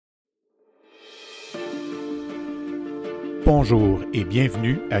Bonjour et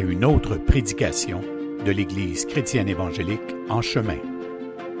bienvenue à une autre prédication de l'Église chrétienne évangélique En Chemin.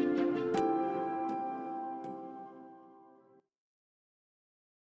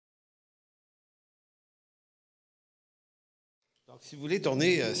 Donc, si vous voulez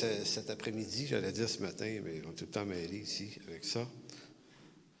tourner cet après-midi, j'allais dire ce matin, mais on est tout le temps mêlés ici avec ça,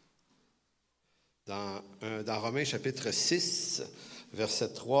 dans Romains chapitre 6,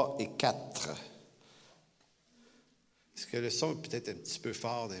 versets 3 et 4. Est-ce que le son est peut-être un petit peu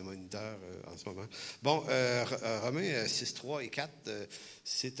fort dans les moniteurs en ce moment? Bon, Romains 6, 3 et 4,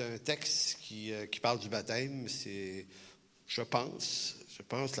 c'est un texte qui parle du baptême. C'est, je pense,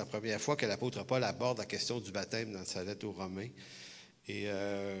 la première fois que l'apôtre Paul aborde la question du baptême dans sa lettre aux Romains. Et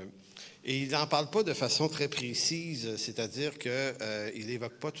il n'en parle pas de façon très précise, c'est-à-dire qu'il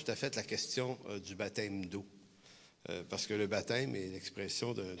n'évoque pas tout à fait la question du baptême d'eau. Parce que le baptême est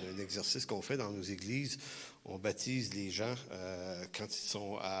l'expression d'un exercice qu'on fait dans nos églises. On baptise les gens quand ils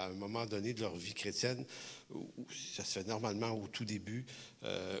sont à un moment donné de leur vie chrétienne, où ça se fait normalement au tout début,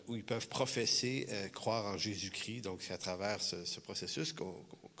 où ils peuvent professer, croire en Jésus-Christ. Donc, c'est à travers ce processus qu'on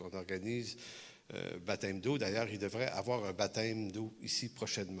organise baptême d'eau. D'ailleurs, il devrait avoir un baptême d'eau ici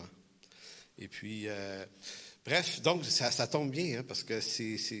prochainement. Et puis, bref, donc ça tombe bien, hein, parce que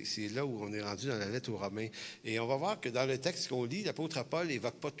c'est là où on est rendu dans la lettre aux Romains. Et on va voir que dans le texte qu'on lit, l'apôtre Paul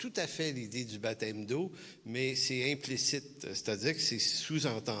n'évoque pas tout à fait l'idée du baptême d'eau, mais c'est implicite, c'est-à-dire que c'est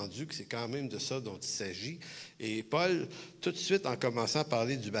sous-entendu, que c'est quand même de ça dont il s'agit. Et Paul, tout de suite, en commençant à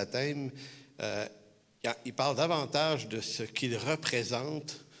parler du baptême, il parle davantage de ce qu'il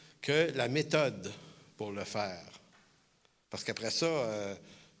représente que la méthode pour le faire. Parce qu'après ça,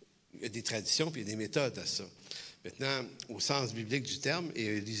 il y a des traditions puis il y a des méthodes à ça. Maintenant, au sens biblique du terme,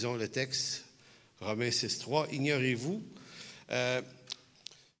 et lisons le texte, Romains 6, 3, « Ignorez-vous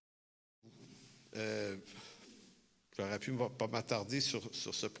j'aurais pu pas m'attarder sur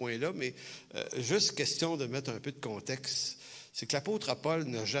ce point-là, mais juste question de mettre un peu de contexte. C'est que l'apôtre Paul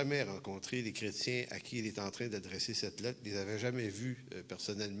n'a jamais rencontré les chrétiens à qui il est en train d'adresser cette lettre. Il ne les avait jamais vus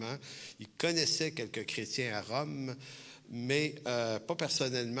personnellement. Il connaissait quelques chrétiens à Rome, mais pas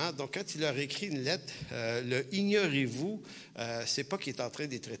personnellement. Donc, quand il leur écrit une lettre, le « ignorez-vous », c'est pas qu'il est en train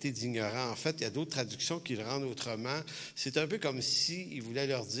de les traiter d'ignorants. En fait, il y a d'autres traductions qui le rendent autrement. C'est un peu comme s'il voulait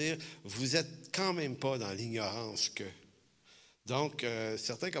leur dire « vous êtes quand même pas dans l'ignorance que ». Donc,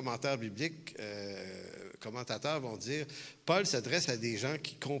 certains commentateurs bibliques, commentateurs vont dire, Paul s'adresse à des gens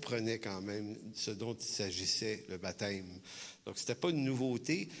qui comprenaient quand même ce dont il s'agissait, le baptême. Donc, ce n'était pas une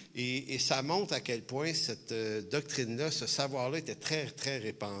nouveauté et ça montre à quel point cette doctrine-là, ce savoir-là était très, très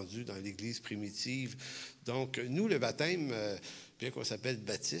répandu dans l'Église primitive. Donc, nous, le baptême, bien qu'on s'appelle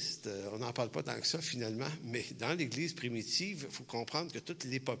baptiste, on n'en parle pas tant que ça finalement, mais dans l'Église primitive, il faut comprendre que toute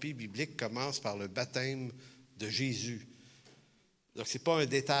l'épopée biblique commence par le baptême de Jésus. Donc, ce n'est pas un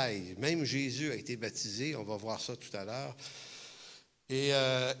détail. Même Jésus a été baptisé, on va voir ça tout à l'heure.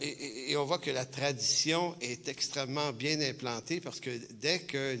 Et on voit que la tradition est extrêmement bien implantée parce que dès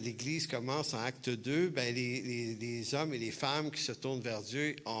que l'Église commence en Acte 2, ben les hommes et les femmes qui se tournent vers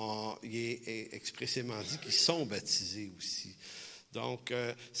Dieu, il est expressément dit qu'ils sont baptisés aussi. Donc,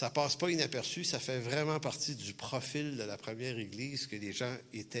 ça ne passe pas inaperçu, ça fait vraiment partie du profil de la première Église que les gens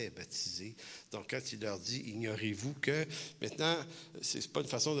étaient baptisés. Donc, quand il leur dit « ignorez-vous que », maintenant, ce n'est pas une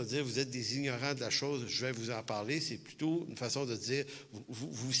façon de dire « vous êtes des ignorants de la chose, je vais vous en parler », c'est plutôt une façon de dire «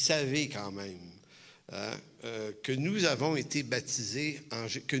 vous savez quand même hein, que nous avons été baptisés,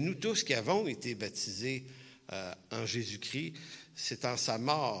 que nous tous qui avons été baptisés en Jésus-Christ, c'est en sa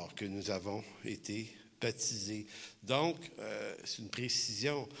mort que nous avons été baptisés. » Donc, c'est une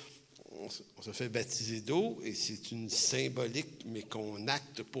précision. On se fait baptiser d'eau et c'est une symbolique, mais qu'on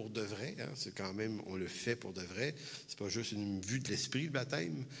acte pour de vrai. Hein, c'est quand même, on le fait pour de vrai. C'est pas juste une vue de l'esprit, le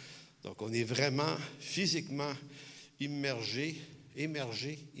baptême. Donc, on est vraiment physiquement immergé.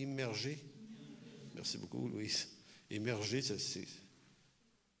 Merci beaucoup, Louise. Immergé,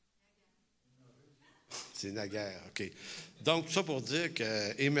 c'est naguère, OK. Donc, ça pour dire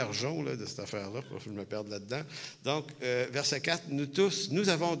que, émergeons là, de cette affaire-là, pour que je me perde là-dedans. Donc, verset 4, nous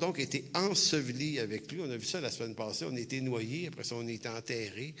avons donc été ensevelis avec lui. On a vu ça la semaine passée. On a été noyés, après ça, on a été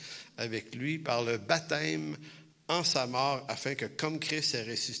enterrés avec lui par le baptême en sa mort, afin que, comme Christ est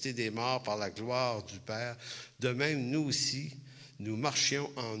ressuscité des morts par la gloire du Père, de même, nous aussi, nous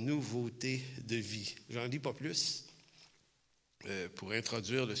marchions en nouveauté de vie. J'en lis pas plus. Pour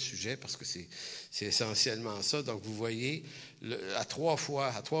introduire le sujet, parce que c'est essentiellement ça. Donc, vous voyez, à trois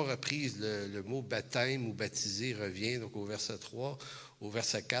reprises, le mot baptême ou baptisé revient, donc au verset 3, au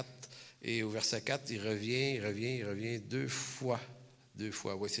verset 4, et au verset 4, il revient deux fois.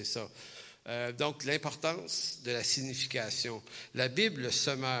 Oui, c'est ça. Donc, l'importance de la signification. La Bible, le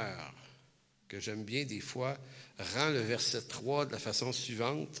Sommeur, que j'aime bien des fois, rend le verset 3 de la façon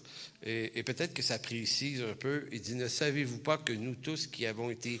suivante, et peut-être que ça précise un peu. Il dit « Ne savez-vous pas que nous tous qui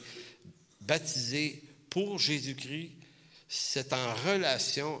avons été baptisés pour Jésus-Christ, c'est en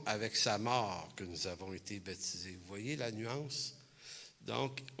relation avec sa mort que nous avons été baptisés. » Vous voyez la nuance?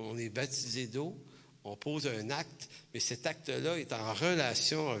 Donc, on est baptisé d'eau, on pose un acte, mais cet acte-là est en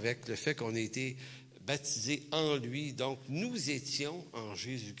relation avec le fait qu'on a été baptisé en lui. Donc, nous étions en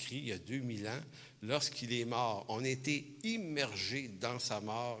Jésus-Christ il y a 2000 ans, lorsqu'il est mort. On a été immergés dans sa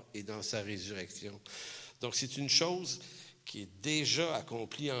mort et dans sa résurrection. Donc, c'est une chose qui est déjà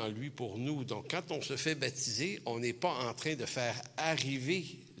accomplie en lui pour nous. Donc, quand on se fait baptiser, on n'est pas en train de faire arriver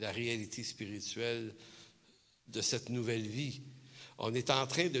la réalité spirituelle de cette nouvelle vie. On est en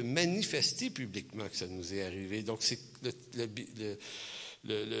train de manifester publiquement que ça nous est arrivé. Donc, c'est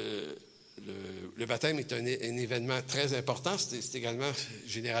le baptême est un événement très important. C'est également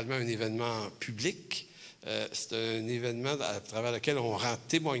généralement un événement public. C'est un événement à travers lequel on rend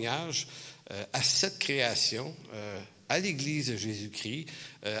témoignage à cette création, à l'Église de Jésus-Christ,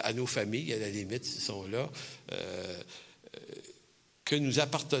 à nos familles, à la limite, s'ils sont là, que nous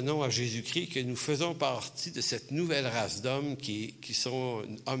appartenons à Jésus-Christ, que nous faisons partie de cette nouvelle race d'hommes qui sont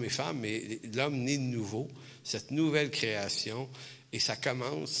hommes et femmes, mais l'homme né de nouveau, cette nouvelle création, et ça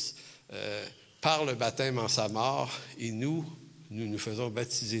commence par le baptême en sa mort, et nous faisons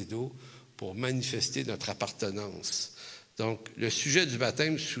baptiser d'eau pour manifester notre appartenance. Donc, le sujet du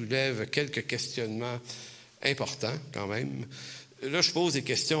baptême soulève quelques questionnements importants quand même. Là, je pose des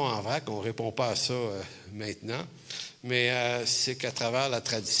questions en vrac, on ne répond pas à ça maintenant, mais c'est qu'à travers la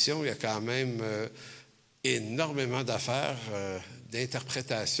tradition, il y a quand même énormément d'affaires,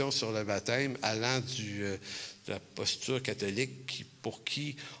 d'interprétations sur le baptême allant de la posture catholique pour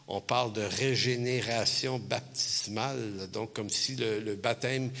qui on parle de régénération baptismale, donc comme si le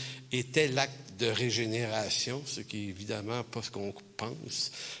baptême était l'acte de régénération, ce qui est évidemment pas ce qu'on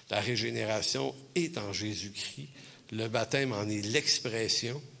pense. La régénération est en Jésus-Christ. Le baptême en est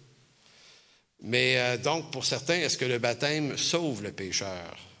l'expression. Mais donc, pour certains, est-ce que le baptême sauve le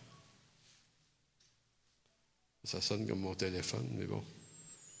pécheur? Ça sonne comme mon téléphone, mais bon.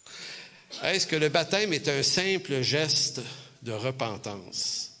 Est-ce que le baptême est un simple geste de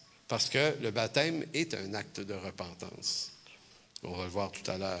repentance? Parce que le baptême est un acte de repentance. On va le voir tout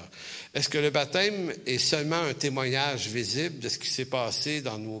à l'heure. Est-ce que le baptême est seulement un témoignage visible de ce qui s'est passé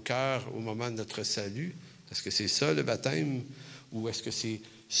dans nos cœurs au moment de notre salut? Est-ce que c'est ça le baptême? Ou est-ce que c'est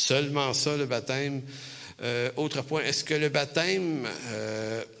seulement ça le baptême? Autre point, est-ce que le baptême,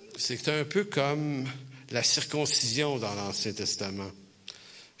 c'est un peu comme la circoncision dans l'Ancien Testament?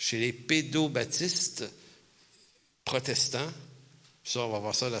 Chez les pédobaptistes protestants, ça on va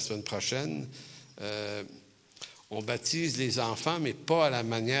voir ça la semaine prochaine, on baptise les enfants, mais pas à la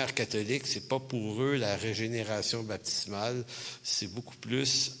manière catholique. C'est pas pour eux la régénération baptismale. C'est beaucoup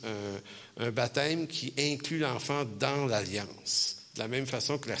plus un baptême qui inclut l'enfant dans l'alliance. De la même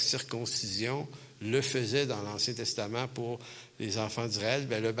façon que la circoncision le faisait dans l'Ancien Testament pour les enfants d'Israël,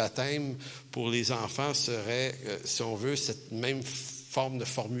 bien, le baptême pour les enfants serait, si on veut, cette même forme de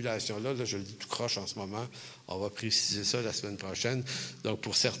formulation-là. Là, je le dis tout croche en ce moment. On va préciser ça la semaine prochaine. Donc,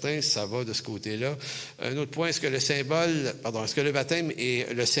 pour certains, ça va de ce côté-là. Un autre point, est-ce que le baptême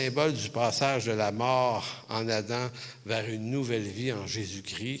est le symbole du passage de la mort en Adam vers une nouvelle vie en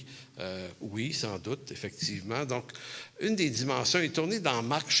Jésus-Christ? Oui, sans doute, effectivement. Donc, une des dimensions est tournée dans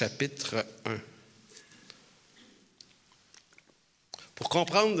Marc chapitre 1. Pour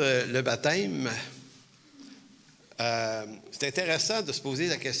comprendre le baptême, c'est intéressant de se poser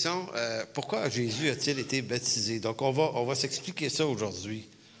la question, pourquoi Jésus a-t-il été baptisé? Donc, on va s'expliquer ça aujourd'hui.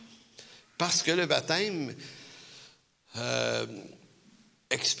 Parce que le baptême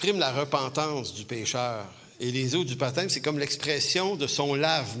exprime la repentance du pécheur. Et les eaux du baptême, c'est comme l'expression de son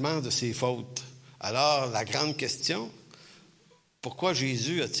lavement de ses fautes. Alors, la grande question, pourquoi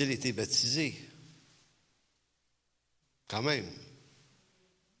Jésus a-t-il été baptisé? Quand même.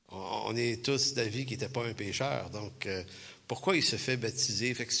 On est tous d'avis qu'il n'était pas un pécheur. Donc, pourquoi il se fait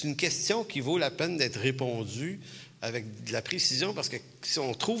baptiser? Fait que c'est une question qui vaut la peine d'être répondue avec de la précision, parce que si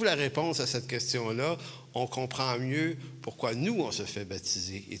on trouve la réponse à cette question-là, on comprend mieux pourquoi nous, on se fait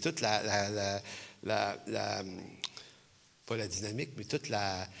baptiser. Et toute pas la dynamique, mais toute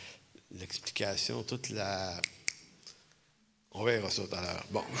l'explication, on verra ça tout à l'heure.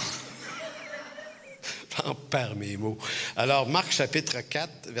 Bon. J'en perds mes mots. Alors, Marc chapitre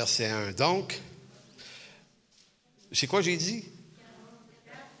 4, verset 1. Donc, c'est quoi j'ai dit?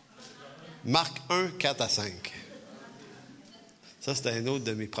 Marc 1, 4 à 5. Ça, c'est un autre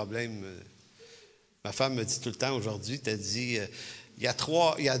de mes problèmes Ma femme me dit tout le temps aujourd'hui, tu as dit, il y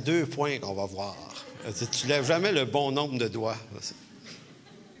a 2 points qu'on va voir. Elle dit, tu ne lèves jamais le bon nombre de doigts.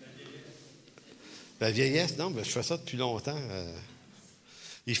 La vieillesse, non, mais je fais ça depuis longtemps.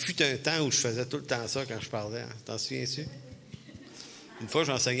 Il fut un temps où je faisais tout le temps ça quand je parlais. Hein. T'en souviens-tu? Une fois,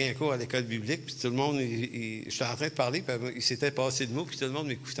 j'enseignais un cours à l'école biblique, puis tout le monde, j'étais en train de parler, puis il s'était passé de mots, puis tout le monde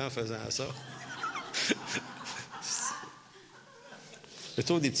m'écoutait en faisant ça.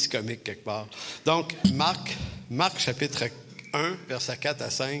 Plutôt des petits comiques quelque part. Donc, Marc chapitre 1, versets 4 à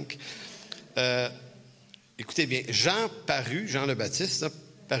 5. Écoutez bien, Jean le Baptiste,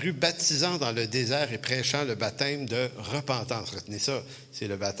 parut baptisant dans le désert et prêchant le baptême de repentance. Retenez ça, c'est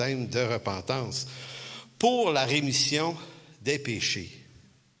le baptême de repentance. Pour la rémission des péchés.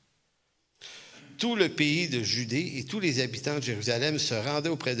 Tout le pays de Judée et tous les habitants de Jérusalem se rendaient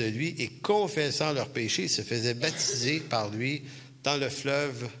auprès de lui et, confessant leurs péchés, se faisaient baptiser par lui dans le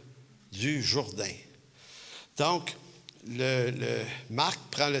fleuve du Jourdain. Donc, Marc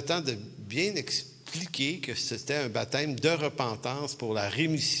prend le temps de bien expliquer que c'était un baptême de repentance pour la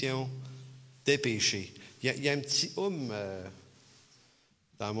rémission des péchés. Il y a un petit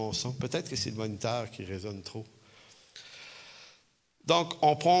dans mon son. Peut-être que c'est le moniteur qui résonne trop. Donc,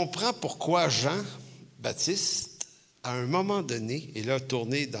 on comprend pourquoi Jean Baptiste, à un moment donné, est là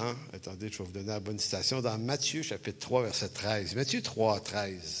tourné dans, attendez, je vais vous donner la bonne citation, dans Matthieu, chapitre 3, verset 13. Matthieu 3,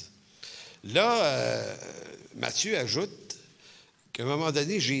 13. Là, Matthieu ajoute qu'à un moment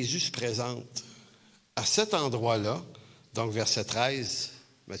donné, Jésus se présente à cet endroit-là, donc verset 13,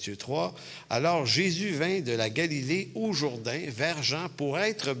 Matthieu 3. Alors, Jésus vint de la Galilée au Jourdain vers Jean pour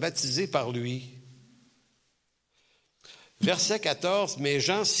être baptisé par lui. Verset 14, mais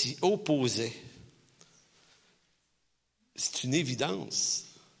Jean s'y opposait. C'est une évidence.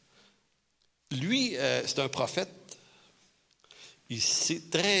 Lui, c'est un prophète. Il sait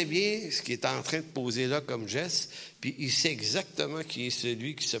très bien ce qu'il est en train de poser là comme geste, puis il sait exactement qui est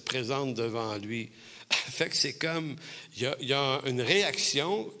celui qui se présente devant lui. Fait que c'est comme, il y a une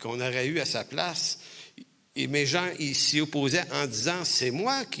réaction qu'on aurait eue à sa place. Mais Jean, il s'y opposait en disant, c'est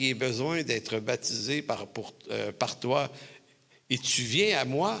moi qui ai besoin d'être baptisé par toi, et tu viens à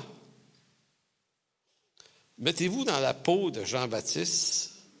moi. Mettez-vous dans la peau de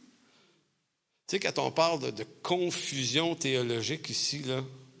Jean-Baptiste. Tu sais, quand on parle de confusion théologique ici, là,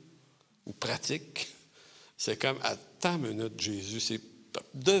 ou pratique, c'est comme, attends une minute, Jésus, ça ne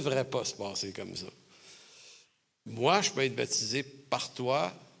devrait pas se passer comme ça. Moi, je peux être baptisé par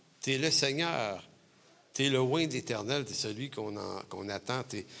toi, tu es le Seigneur. Tu es le oint d'Éternel, tu es celui qu'on attend,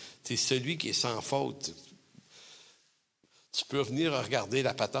 tu es celui qui est sans faute. Tu peux venir regarder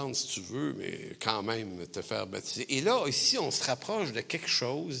la patente si tu veux, mais quand même te faire baptiser. Et là, ici, on se rapproche de quelque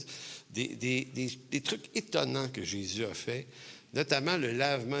chose, des trucs étonnants que Jésus a fait, notamment le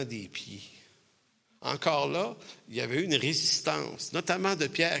lavement des pieds. Encore là, il y avait eu une résistance, notamment de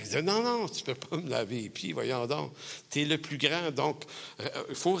Pierre, qui disait « Non, tu ne peux pas me laver les pieds, voyons donc, tu es le plus grand. » Donc,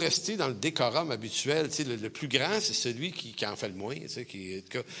 il faut rester dans le décorum habituel. Tu sais, le plus grand, c'est celui qui en fait le moins, tu sais, qui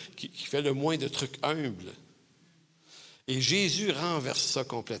fait le moins de trucs humbles. Et Jésus renverse ça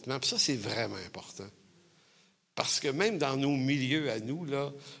complètement. Puis ça, c'est vraiment important. Parce que même dans nos milieux à nous,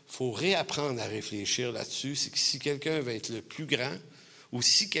 il faut réapprendre à réfléchir là-dessus. C'est que si quelqu'un veut être le plus grand, ou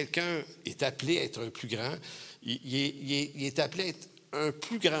si quelqu'un est appelé à être un plus grand, il est appelé à être un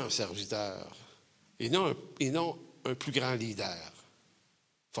plus grand serviteur et non un plus grand leader,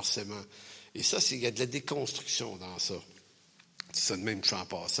 forcément. Et ça, il y a de la déconstruction dans ça. C'est ça de même que je suis en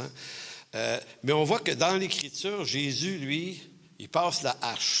passant. Mais on voit que dans l'Écriture, Jésus, lui, il passe la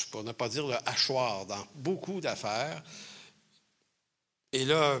hache, pour ne pas dire le hachoir, dans beaucoup d'affaires. Et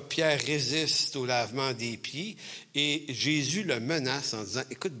là, Pierre résiste au lavement des pieds et Jésus le menace en disant,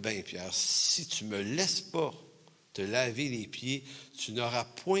 « Écoute bien, Pierre, si tu ne me laisses pas te laver les pieds, tu n'auras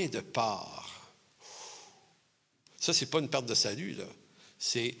point de part. » Ça, c'est pas une perte de salut, là.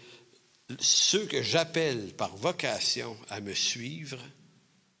 C'est ceux que j'appelle par vocation à me suivre,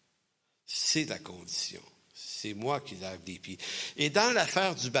 c'est la condition. C'est moi qui lave les pieds. Et dans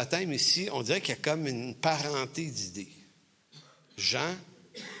l'affaire du baptême ici, on dirait qu'il y a comme une parenté d'idées. Jean,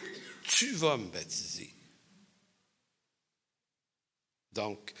 tu vas me baptiser.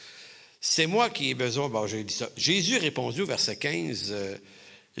 Donc, c'est moi qui ai besoin. Bon, j'ai dit ça. Jésus répondit au verset 15,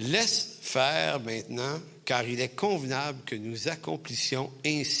 laisse faire maintenant, car il est convenable que nous accomplissions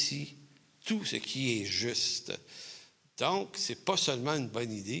ainsi tout ce qui est juste. Donc, c'est pas seulement une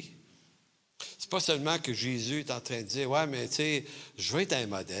bonne idée. C'est pas seulement que Jésus est en train de dire, ouais, mais tu sais, je veux être un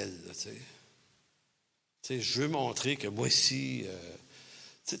modèle, tu sais. Tu sais, je veux montrer que moi aussi,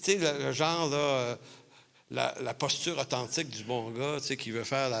 tu sais, le genre, là, la posture authentique du bon gars, tu sais, qui veut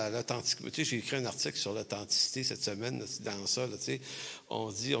faire l'authenticité. Tu sais, j'ai écrit un article sur l'authenticité cette semaine, là, dans ça, là, tu sais.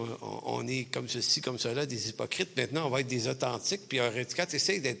 On dit, on est comme ceci, comme cela, des hypocrites. Maintenant, on va être des authentiques. Puis, quand tu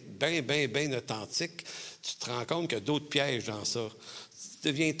essaies d'être bien authentique, tu te rends compte qu'il y a d'autres pièges dans ça. Tu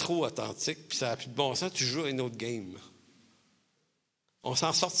deviens trop authentique, puis ça n'a plus de bon sens, tu joues à une autre game. On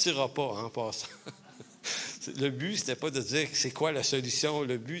s'en sortira pas, en passant. Le but, c'était pas de dire c'est quoi la solution.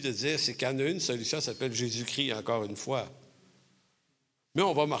 Le but de dire, c'est qu'il y en a une solution, ça s'appelle Jésus-Christ, encore une fois. Mais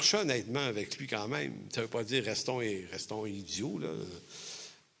on va marcher honnêtement avec lui quand même. Ça ne veut pas dire restons idiots, là.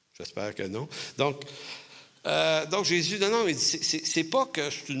 J'espère que non. Donc Jésus, non, il dit, c'est pas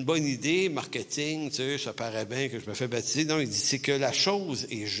que c'est une bonne idée, marketing, tu sais, ça paraît bien que je me fais baptiser. Non, il dit, c'est que la chose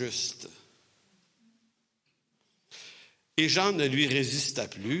est juste. Et Jean ne lui résista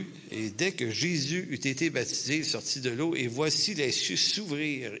plus, et dès que Jésus eut été baptisé, il sortit de l'eau, et voici les cieux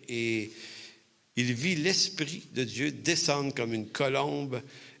s'ouvrir, et il vit l'Esprit de Dieu descendre comme une colombe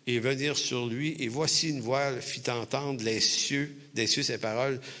et venir sur lui, et voici une voix fit entendre des cieux ces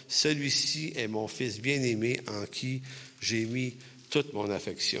paroles, « Celui-ci est mon Fils bien-aimé, en qui j'ai mis toute mon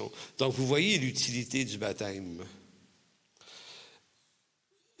affection. » Donc, vous voyez l'utilité du baptême.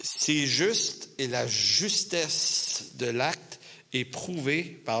 C'est juste, et la justesse de l'acte est prouvée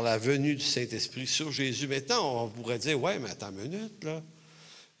par la venue du Saint-Esprit sur Jésus. Maintenant, on pourrait dire, ouais, mais attends une minute, là.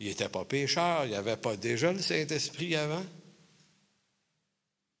 Il n'était pas pécheur, il n'y avait pas déjà le Saint-Esprit avant.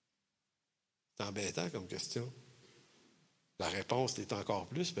 C'est embêtant comme question. La réponse l'est encore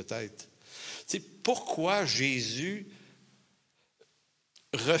plus, peut-être. Tu sais, pourquoi Jésus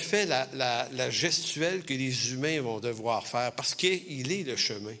refait la gestuelle que les humains vont devoir faire? Parce qu'il est le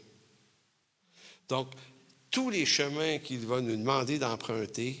chemin. Donc, tous les chemins qu'il va nous demander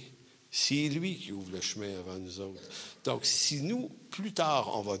d'emprunter, c'est lui qui ouvre le chemin avant nous autres. Donc, si nous, plus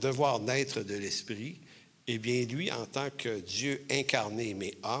tard, on va devoir naître de l'Esprit, eh bien, lui, en tant que Dieu incarné,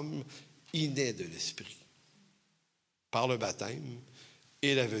 mais homme, il naît de l'Esprit par le baptême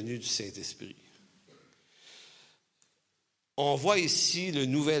et la venue du Saint-Esprit. On voit ici le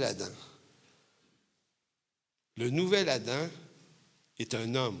nouvel Adam. Le nouvel Adam est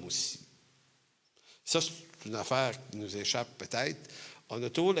un homme aussi. Ça, c'est une affaire qui nous échappe peut-être. On a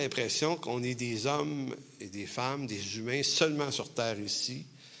toujours l'impression qu'on est des hommes et des femmes, des humains seulement sur Terre ici.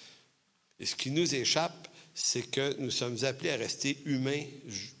 Et ce qui nous échappe, c'est que nous sommes appelés à rester humains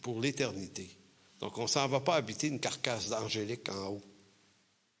pour l'éternité. Donc, on ne s'en va pas habiter une carcasse d'angélique en haut.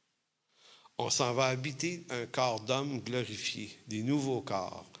 On s'en va habiter un corps d'homme glorifié, des nouveaux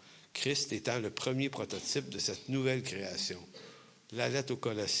corps, Christ étant le premier prototype de cette nouvelle création. La lettre aux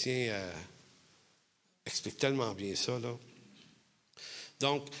Colossiens explique tellement bien ça, là.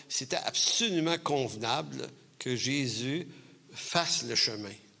 Donc, c'était absolument convenable que Jésus fasse le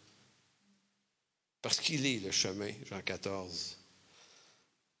chemin. Parce qu'il est le chemin, Jean 14.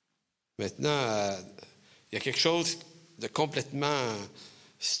 Maintenant, il y a quelque chose de complètement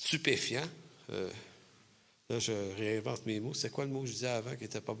stupéfiant. Là, je réinvente mes mots. C'est quoi le mot que je disais avant qui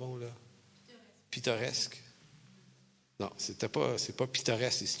n'était pas bon, là? Pittoresque. Non, c'est pas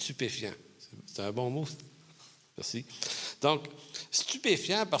pittoresque, c'est stupéfiant. C'est un bon mot. Merci. Donc,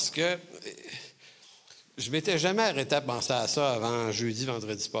 stupéfiant parce que je ne m'étais jamais arrêté à penser à ça avant jeudi,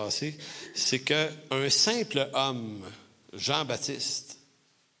 vendredi passé. C'est qu'un simple homme, Jean-Baptiste,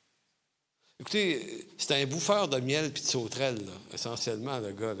 écoutez, c'était un bouffeur de miel et de sauterelles, là, essentiellement,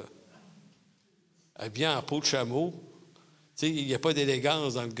 le gars, là. Habillé en peau de chameau. Tu sais, il n'y a pas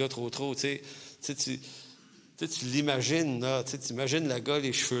d'élégance dans le gars trop. Tu l'imagines, là. Tu imagines le gars,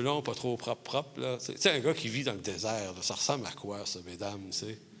 les cheveux longs, pas trop propres, là. Tu sais, un gars qui vit dans le désert, là, ça ressemble à quoi, ça, mesdames, tu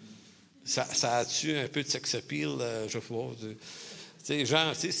sais? Ça a-tu un peu de sex appeal, je sais pas. Tu sais,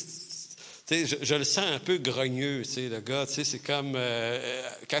 genre, tu sais, je le sens un peu grogneux, tu sais, le gars, tu sais, c'est comme,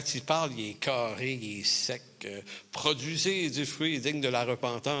 quand il parle, il est carré, il est sec. Produisez du fruit digne de la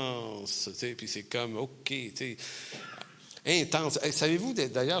repentance, tu sais, puis c'est comme, OK, tu sais, intense. Hey, savez-vous,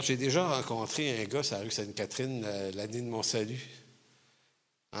 d'ailleurs, j'ai déjà rencontré un gars sur la rue Sainte-Catherine l'année de mon salut.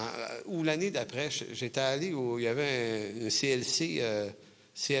 Ou l'année d'après, j'étais allé où il y avait un CLC,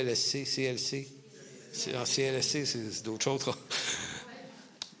 CLSC. En CLSC, c'est d'autres choses.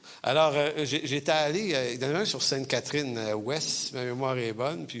 Alors, j'étais allé, il y en a un sur Sainte-Catherine-Ouest, ma mémoire est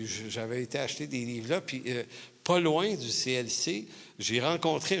bonne, puis j'avais été acheter des livres là, puis pas loin du CLC, j'ai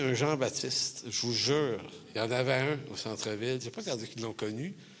rencontré un Jean-Baptiste, je vous jure. Il y en avait un au centre-ville, je ne sais pas s'il y en a qui l'ont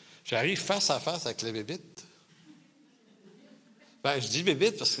connu. J'arrive face à face avec la bébite. Je dis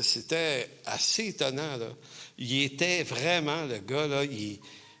bébite parce que c'était assez étonnant, là. Il était vraiment, le gars, là, il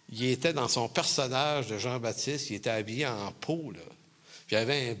était dans son personnage de Jean-Baptiste, il était habillé en peau, là. Puis il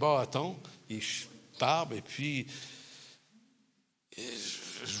avait un bâton, il barbe, et puis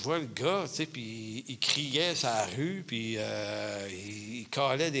je vois le gars, tu sais, puis il criait sur la rue, puis il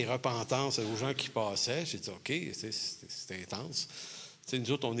calait des repentances aux gens qui passaient. J'ai dit, OK, c'était intense. Tu sais,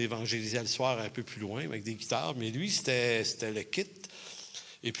 nous autres, on évangélisait le soir un peu plus loin avec des guitares, mais lui, c'était le kit.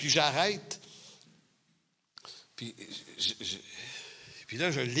 Et puis j'arrête, puis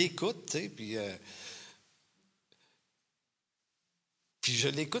là, je l'écoute, tu sais, puis je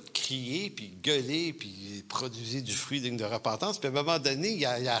l'écoute crier, puis gueuler, puis produire du fruit digne de repentance. Puis à un moment donné, il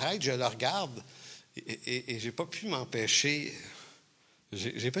arrête, je le regarde, et je n'ai pas pu m'empêcher.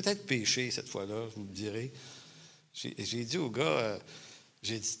 J'ai peut-être péché cette fois-là, vous me direz. J'ai dit au gars,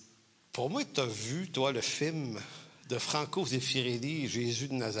 j'ai dit, pour moi, tu as vu, toi, le film de Franco Zeffirelli, Jésus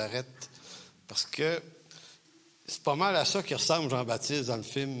de Nazareth, parce que c'est pas mal à ça qui ressemble Jean-Baptiste dans le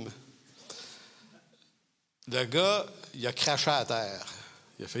film. Le gars, il a craché à terre.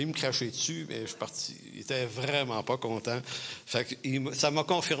 Il a failli me cracher dessus, mais je suis parti. Il était vraiment pas content. Fait que ça m'a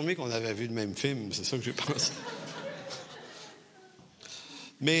confirmé qu'on avait vu le même film. C'est ça que j'ai pensé.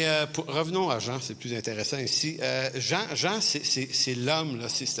 Mais revenons à Jean, c'est plus intéressant ici. Jean, c'est l'homme, là,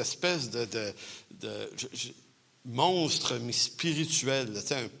 c'est cette espèce de monstre, mais spirituel. Là,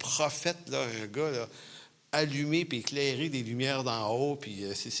 un prophète, là, un gars là, allumé puis éclairé des lumières d'en haut, puis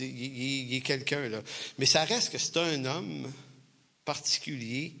il est quelqu'un. Là. Mais ça reste que c'est un homme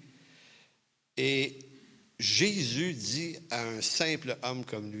particulier. Et Jésus dit à un simple homme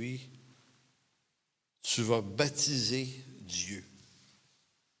comme lui, tu vas baptiser Dieu.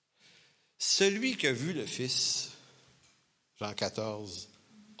 Celui qui a vu le Fils, Jean 14,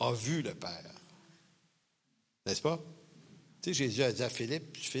 a vu le Père. N'est-ce pas? Tu sais, Jésus a dit à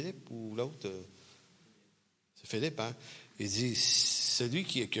Philippe ou l'autre, c'est Philippe, hein? Il dit, celui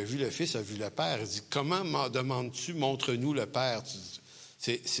qui a vu le Fils a vu le Père. Il dit, comment m'en demandes-tu, montre-nous le Père?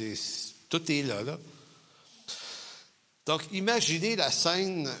 Tout est là. Donc, imaginez la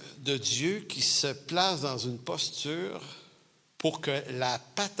scène de Dieu qui se place dans une posture pour que la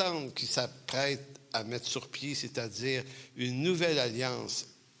patente qui s'apprête à mettre sur pied, c'est-à-dire une nouvelle alliance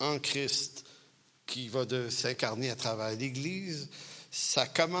en Christ qui va s'incarner à travers l'Église, ça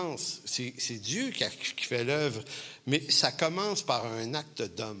commence, c'est Dieu qui fait l'œuvre, mais ça commence par un acte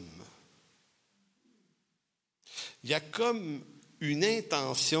d'homme. Il y a comme une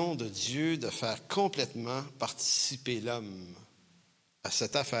intention de Dieu de faire complètement participer l'homme à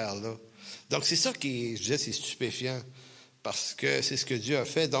cette affaire-là. Donc, c'est ça qui est, je disais, c'est stupéfiant, parce que c'est ce que Dieu a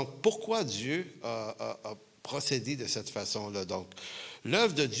fait. Donc, pourquoi Dieu a procédé de cette façon-là? Donc,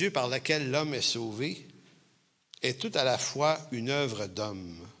 l'œuvre de Dieu par laquelle l'homme est sauvé est tout à la fois une œuvre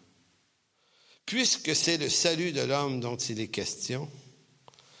d'homme. Puisque c'est le salut de l'homme dont il est question,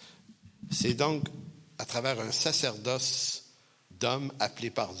 c'est donc à travers un sacerdoce d'homme appelé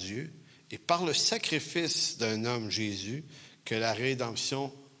par Dieu et par le sacrifice d'un homme, Jésus, que la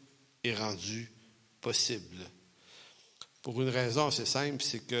rédemption est rendue possible. Pour une raison assez simple,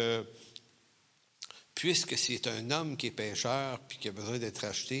 c'est que puisque c'est un homme qui est pécheur puis qui a besoin d'être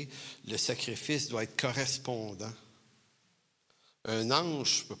acheté, le sacrifice doit être correspondant. Un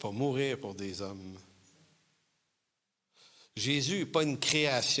ange ne peut pas mourir pour des hommes. Jésus n'est pas une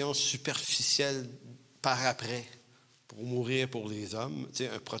création superficielle par après pour mourir pour les hommes, tu sais,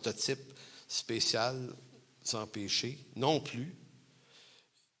 un prototype spécial sans péché, non plus.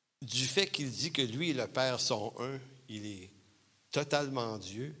 Du fait qu'il dit que lui et le Père sont un, il est totalement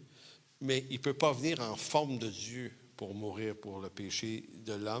Dieu, mais il ne peut pas venir en forme de Dieu pour mourir pour le péché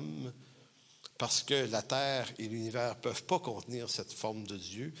de l'homme, parce que la terre et l'univers ne peuvent pas contenir cette forme de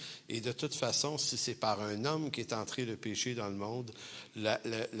Dieu. Et de toute façon, si c'est par un homme qui est entré le péché dans le monde,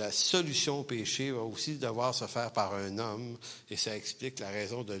 la solution au péché va aussi devoir se faire par un homme. Et ça explique la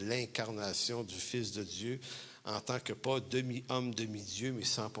raison de l'incarnation du Fils de Dieu en tant que pas demi-homme, demi-Dieu, mais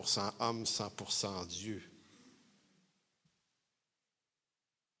 100% homme, 100% Dieu.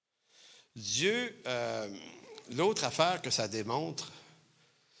 Dieu, l'autre affaire que ça démontre,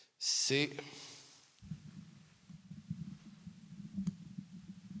 c'est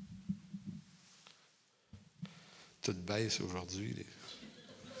tout baisse aujourd'hui.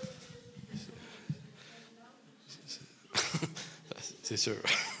 C'est sûr.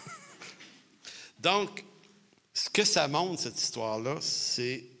 Donc, ce que ça montre, cette histoire-là,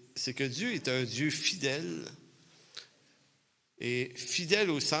 c'est que Dieu est un Dieu fidèle. Et fidèle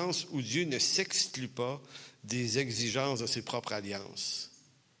au sens où Dieu ne s'exclut pas des exigences de ses propres alliances.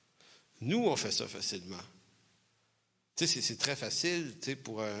 Nous, on fait ça facilement. Tu sais, c'est très facile, tu sais,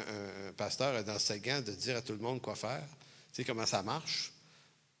 pour un pasteur, un enseignant, de dire à tout le monde quoi faire. Tu sais comment ça marche.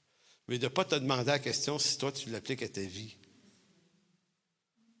 Mais de ne pas te demander la question si toi, tu l'appliques à ta vie.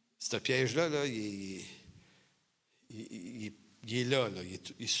 Ce piège-là, là, il est là,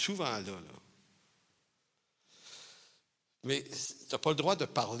 il est souvent là. Mais tu n'as pas le droit de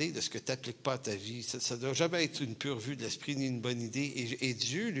parler de ce que tu n'appliques pas à ta vie. Ça ne doit jamais être une pure vue de l'esprit ni une bonne idée. Et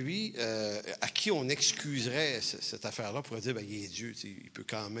Dieu, lui, à qui on excuserait cette affaire-là, pourrait dire, il est Dieu. Il peut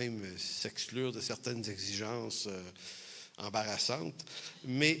quand même s'exclure de certaines exigences embarrassantes.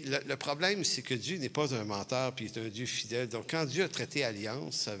 Mais le problème, c'est que Dieu n'est pas un menteur, puis il est un Dieu fidèle. Donc, quand Dieu a traité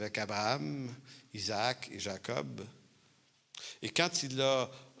alliance avec Abraham, Isaac et Jacob, et quand il a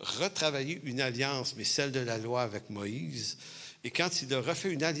retravaillé une alliance, mais celle de la loi avec Moïse, et quand il a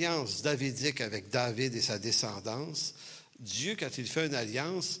refait une alliance davidique avec David et sa descendance, Dieu, quand il fait une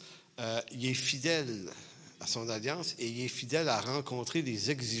alliance, il est fidèle à son alliance et il est fidèle à rencontrer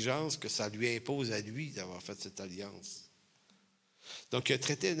les exigences que ça lui impose à lui d'avoir fait cette alliance. Donc, il a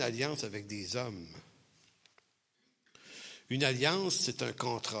traité une alliance avec des hommes. Une alliance, c'est un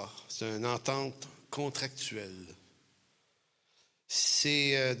contrat, c'est une entente contractuelle.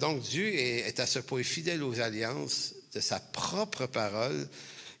 Donc, Dieu est à ce point fidèle aux alliances de sa propre parole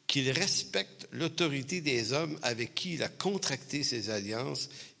qu'il respecte l'autorité des hommes avec qui il a contracté ces alliances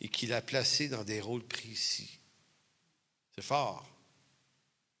et qu'il a placés dans des rôles précis. C'est fort.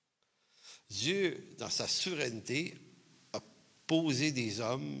 Dieu, dans sa souveraineté, a posé des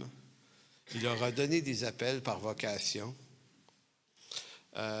hommes, il leur a donné des appels par vocation.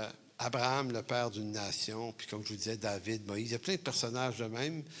 Abraham, le père d'une nation, puis comme je vous disais, David, Moïse, il y a plein de personnages de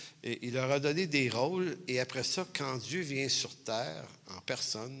même, et il leur a donné des rôles, et après ça, quand Dieu vient sur terre, en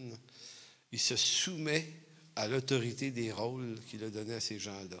personne, il se soumet à l'autorité des rôles qu'il a donnés à ces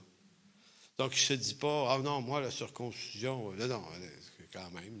gens-là. Donc, il ne se dit pas, « Ah non, moi, la circoncision, là, non, quand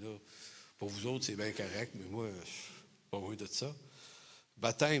même, là, pour vous autres, c'est bien correct, mais moi, je suis pas besoin de ça. »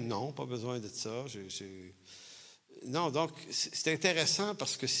 Baptême, non, pas besoin de ça, Non, donc, c'est intéressant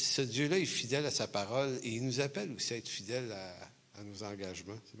parce que ce Dieu-là est fidèle à sa parole et il nous appelle aussi à être fidèles à nos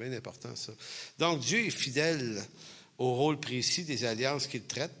engagements. C'est bien important, ça. Donc, Dieu est fidèle au rôle précis des alliances qu'il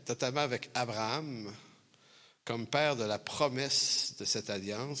traite, notamment avec Abraham comme père de la promesse de cette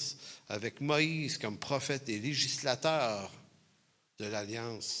alliance, avec Moïse comme prophète et législateur de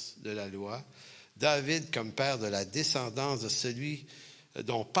l'alliance de la loi, David comme père de la descendance de celui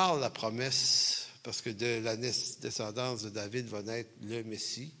dont parle la promesse, parce que de la descendance de David va naître le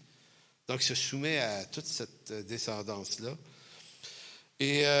Messie. Donc, il se soumet à toute cette descendance-là.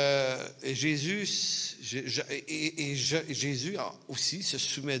 Et Jésus aussi se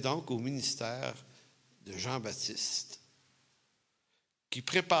soumet donc au ministère de Jean-Baptiste, qui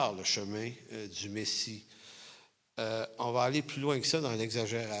prépare le chemin du Messie. On va aller plus loin que ça dans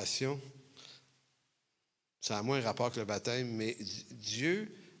l'exagération. Ça a moins rapport que le baptême, mais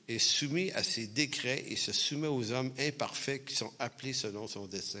Dieu est soumis à ses décrets et se soumet aux hommes imparfaits qui sont appelés selon son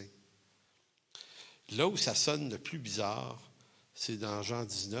dessein. Là où ça sonne le plus bizarre, c'est dans Jean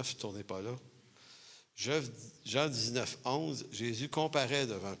 19, tournez pas là. Jean 19, 11, Jésus comparaît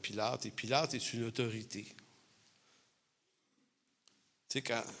devant Pilate, et Pilate est une autorité. Tu sais,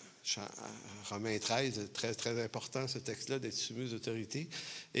 quand Romains 13, très, très important ce texte-là, d'être soumis aux autorités.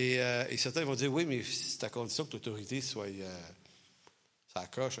 Et certains vont dire, oui, mais c'est à condition que l'autorité soit... ça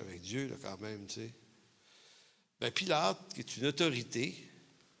coche avec Dieu, là, quand même, tu sais. Bien, Pilate, qui est une autorité,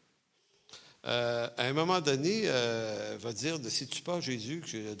 à un moment donné, va dire, ne sais-tu pas, Jésus, que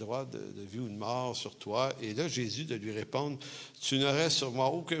j'ai le droit de vie ou de mort sur toi? Et là, Jésus de lui répondre, tu n'aurais sur moi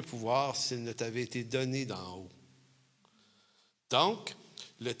aucun pouvoir s'il ne t'avait été donné d'en haut. Donc,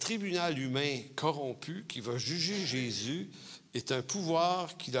 le tribunal humain corrompu qui va juger Jésus est un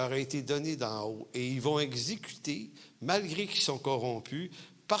pouvoir qui leur a été donné d'en haut. Et ils vont exécuter, malgré qu'ils sont corrompus,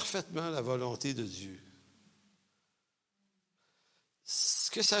 parfaitement la volonté de Dieu. Ce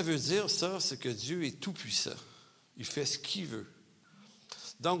que ça veut dire, ça, c'est que Dieu est tout-puissant. Il fait ce qu'il veut.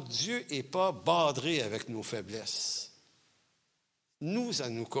 Donc, Dieu n'est pas badré avec nos faiblesses. Nous, ça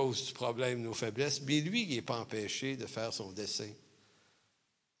nous cause du problème, nos faiblesses, mais lui, il n'est pas empêché de faire son dessein.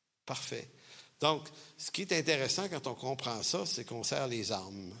 Parfait. Donc, ce qui est intéressant quand on comprend ça, c'est qu'on serre les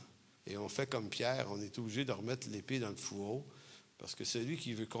armes. Et on fait comme Pierre, on est obligé de remettre l'épée dans le fourreau, parce que celui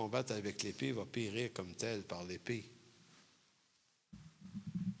qui veut combattre avec l'épée va périr comme tel par l'épée.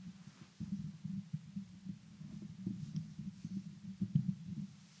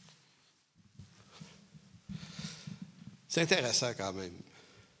 C'est intéressant quand même.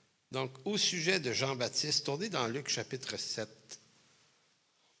 Donc, au sujet de Jean-Baptiste, tournez dans Luc chapitre 7.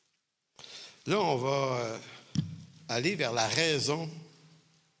 Là, on va aller vers la raison.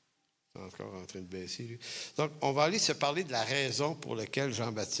 C'est encore en train de baisser, lui. Donc, on va aller se parler de la raison pour laquelle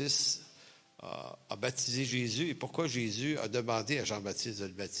Jean-Baptiste a baptisé Jésus et pourquoi Jésus a demandé à Jean-Baptiste de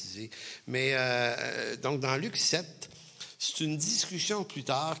le baptiser. Mais donc, dans Luc 7, c'est une discussion plus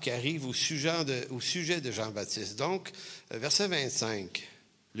tard qui arrive au sujet de Jean-Baptiste. Donc, verset 25,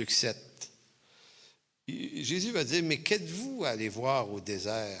 Luc 7. Jésus va dire, « Mais qu'êtes-vous allé voir au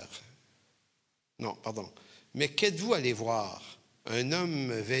désert? » Non, pardon. « Mais qu'êtes-vous allé voir? Un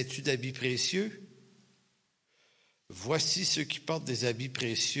homme vêtu d'habits précieux? Voici ceux qui portent des habits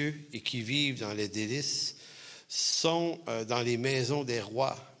précieux et qui vivent dans les délices sont dans les maisons des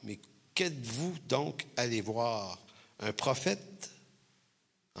rois. Mais qu'êtes-vous donc allé voir? Un prophète? »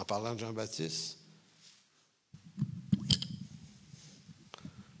 En parlant de Jean-Baptiste.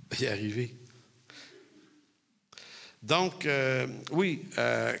 Il est arrivé. Donc,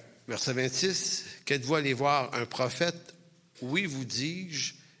 verset 26, « Qu'êtes-vous allé voir? Un prophète? Oui, vous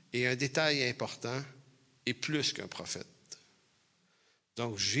dis-je, et un détail important, et plus qu'un prophète. »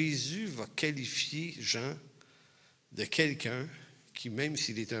 Donc, Jésus va qualifier Jean de quelqu'un qui, même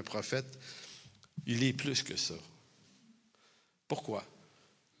s'il est un prophète, il est plus que ça. Pourquoi?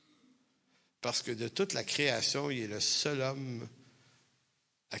 Parce que de toute la création, il est le seul homme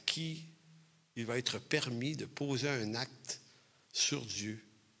à qui il va être permis de poser un acte sur Dieu,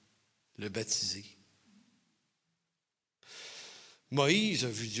 le baptiser. Moïse a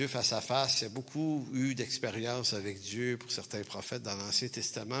vu Dieu face à face. Il a beaucoup eu d'expérience avec Dieu pour certains prophètes dans l'Ancien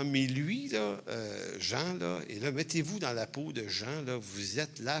Testament. Mais lui, là, Jean, là, et là, mettez-vous dans la peau de Jean, là, vous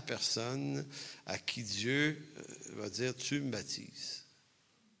êtes la personne à qui Dieu va dire, tu me baptises.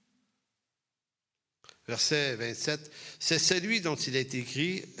 Verset 27, « C'est celui dont il est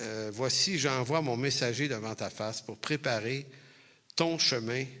écrit, voici, j'envoie mon messager devant ta face pour préparer ton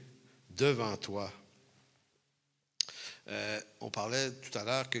chemin devant toi. » On parlait tout à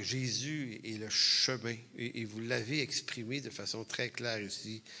l'heure que Jésus est le chemin, et vous l'avez exprimé de façon très claire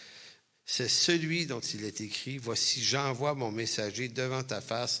ici. C'est celui dont il est écrit, « Voici, j'envoie mon messager devant ta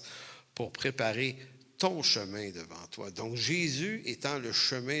face pour préparer ton chemin devant toi. » Donc, Jésus étant le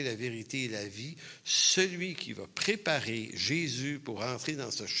chemin, la vérité et la vie, celui qui va préparer Jésus pour entrer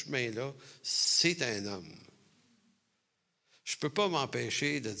dans ce chemin-là, c'est un homme. Je ne peux pas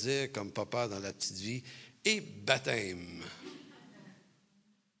m'empêcher de dire, comme papa dans La Petite Vie, « et baptême ».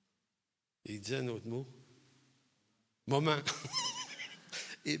 Il dit un autre mot. Moment.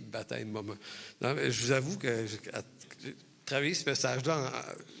 Et baptême, moment. Non, mais je vous avoue que j'ai travaillé ce message-là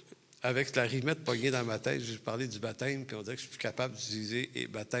avec la rimette pognée dans ma tête. J'ai parlé du baptême, puis on dirait que je suis plus capable d'utiliser « et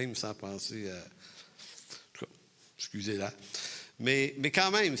baptême » sans penser à... En tout cas, excusez-la. Mais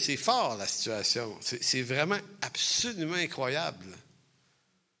quand même, c'est fort, la situation. C'est vraiment absolument incroyable.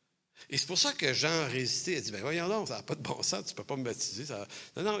 Et c'est pour ça que Jean a résisté. Il a dit, « Ben voyons donc, ça n'a pas de bon sens, tu ne peux pas me baptiser. »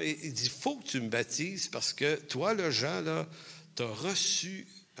 Non, il dit, « Il faut que tu me baptises parce que toi, là, Jean, là, tu as reçu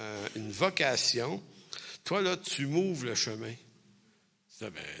une vocation. Toi, là, tu m'ouvres le chemin. » Je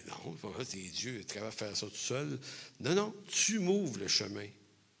dis, « Ben non, t'es Dieu, tu es capable de faire ça tout seul. » Non, tu m'ouvres le chemin.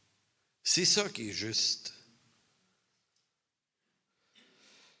 C'est ça qui est juste.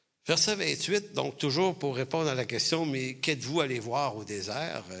 Verset 28, donc toujours pour répondre à la question, mais qu'êtes-vous allé voir au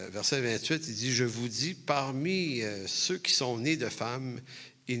désert? Verset 28, il dit, « Je vous dis, parmi ceux qui sont nés de femmes,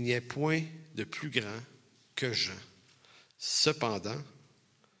 il n'y a point de plus grand que Jean. Cependant,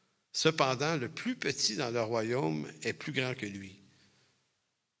 le plus petit dans le royaume est plus grand que lui. »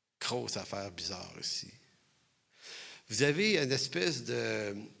 Grosse affaire bizarre ici. Vous avez une espèce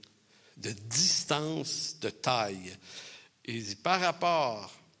de distance de taille. Il dit, par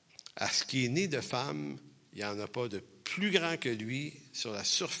rapport à ce qui est né de femme, il n'y en a pas de plus grand que lui sur la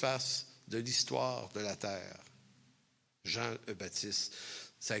surface de l'histoire de la terre. Jean le Baptiste.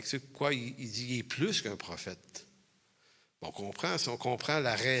 Ça explique pourquoi il dit qu'il est plus qu'un prophète. Si on comprend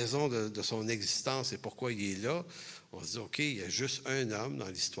la raison de son existence et pourquoi il est là, on se dit, OK, il y a juste un homme dans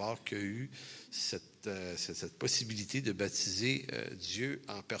l'histoire qui a eu cette possibilité de baptiser Dieu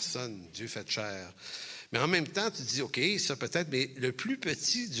en personne, Dieu fait chair. Mais en même temps, tu dis, OK, ça peut-être, mais le plus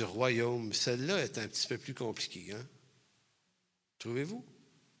petit du royaume, celle-là est un petit peu plus compliquée, hein? Trouvez-vous?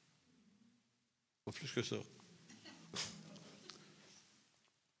 Pas plus que ça.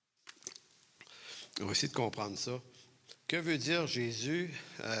 On va essayer de comprendre ça. Que veut dire Jésus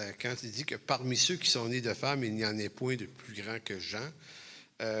quand il dit que parmi ceux qui sont nés de femmes, il n'y en ait point de plus grand que Jean?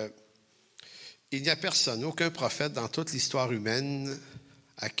 Il n'y a personne, aucun prophète dans toute l'histoire humaine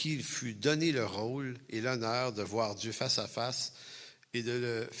à qui il fut donné le rôle et l'honneur de voir Dieu face à face et de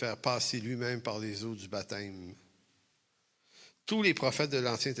le faire passer lui-même par les eaux du baptême. Tous les prophètes de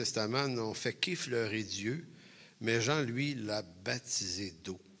l'Ancien Testament n'ont fait qu'effleurer Dieu, mais Jean, lui, l'a baptisé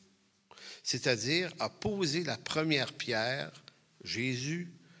d'eau. C'est-à-dire a posé la première pierre,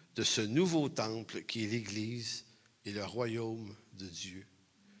 Jésus, de ce nouveau temple qui est l'Église et le royaume de Dieu.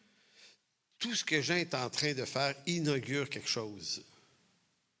 Tout ce que Jean est en train de faire inaugure quelque chose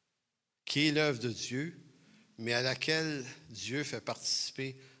qui est l'œuvre de Dieu, mais à laquelle Dieu fait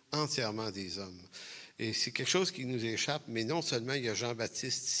participer entièrement des hommes. Et c'est quelque chose qui nous échappe, mais non seulement il y a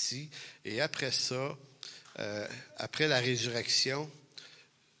Jean-Baptiste ici, et après ça, après la résurrection,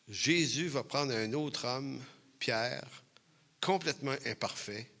 Jésus va prendre un autre homme, Pierre, complètement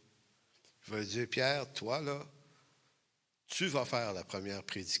imparfait. Il va dire, Pierre, toi là, tu vas faire la première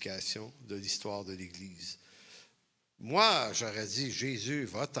prédication de l'histoire de l'Église. Moi, j'aurais dit, Jésus,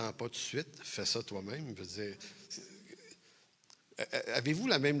 va-t'en pas tout de suite, fais ça toi-même. Je veux dire, avez-vous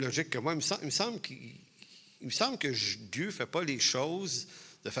la même logique que moi? Il me semble que Dieu ne fait pas les choses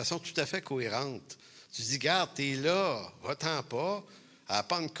de façon tout à fait cohérente. Tu dis, garde, t'es là, va-t'en pas, à la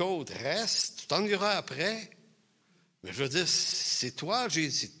Pentecôte, reste, tu t'en iras après. Mais je veux dire, c'est toi,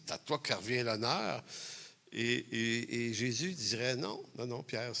 Jésus, c'est à toi que revient l'honneur. Et Jésus dirait, non,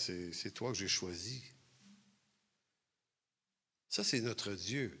 Pierre, c'est toi que j'ai choisi. Ça, c'est notre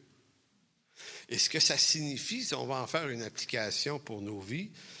Dieu. Et ce que ça signifie, si on va en faire une application pour nos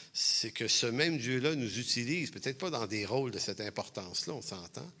vies, c'est que ce même Dieu-là nous utilise, peut-être pas dans des rôles de cette importance-là, on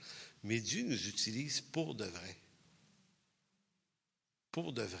s'entend, mais Dieu nous utilise pour de vrai.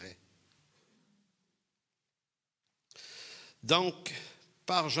 Pour de vrai. Donc,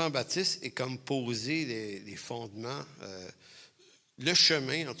 par Jean-Baptiste est comme poser les fondements, le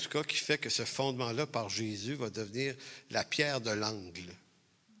chemin, en tout cas, qui fait que ce fondement-là, par Jésus, va devenir la pierre de l'angle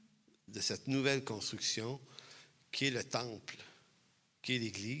de cette nouvelle construction qui est le temple, qui est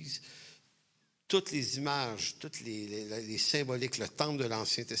l'Église. Toutes les images, toutes les symboliques, le temple de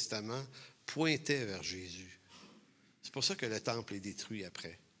l'Ancien Testament pointaient vers Jésus. C'est pour ça que le temple est détruit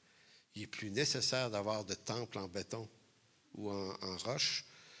après. Il n'est plus nécessaire d'avoir de temple en béton ou en roche.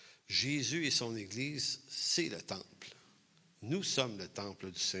 Jésus et son Église, c'est le temple. Nous sommes le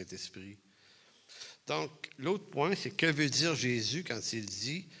temple du Saint-Esprit. Donc, l'autre point, c'est que veut dire Jésus quand il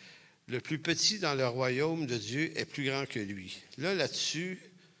dit « Le plus petit dans le royaume de Dieu est plus grand que lui ». Là-dessus,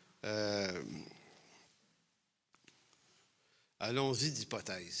 allons-y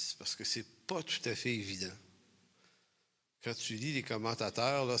d'hypothèse, parce que c'est pas tout à fait évident. Quand tu lis les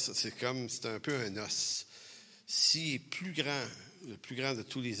commentateurs, là, c'est un peu un os. S'il est plus grand, le plus grand de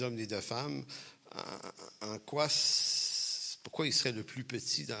tous les hommes et de femmes, pourquoi il serait le plus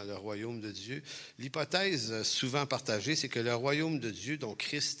petit dans le royaume de Dieu? L'hypothèse souvent partagée, c'est que le royaume de Dieu, dont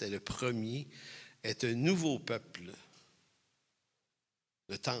Christ est le premier, est un nouveau peuple.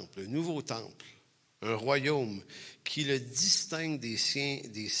 Le temple, un nouveau temple. Un royaume qui le distingue des saints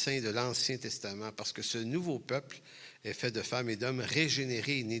de l'Ancien Testament, parce que ce nouveau peuple est fait de femmes et d'hommes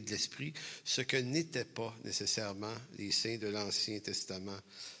régénérés et nés de l'Esprit, ce que n'étaient pas nécessairement les saints de l'Ancien Testament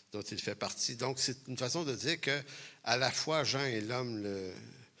dont il fait partie. Donc, c'est une façon de dire que à la fois Jean est l'homme,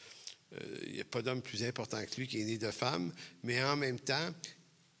 il n'y a pas d'homme plus important que lui qui est né de femme, mais en même temps,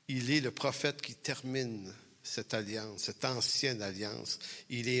 il est le prophète qui termine cette alliance, cette ancienne alliance.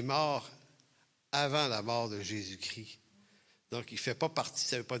 Il est mort avant la mort de Jésus-Christ. Donc, il ne fait pas partie,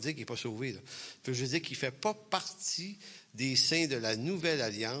 ça ne veut pas dire qu'il n'est pas sauvé. Là. Ça veut juste dire qu'il ne fait pas partie des saints de la nouvelle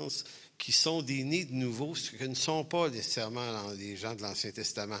alliance qui sont des nés de nouveau, ce que ne sont pas nécessairement les gens de l'Ancien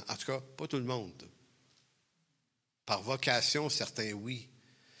Testament. En tout cas, pas tout le monde. Par vocation, certains, oui.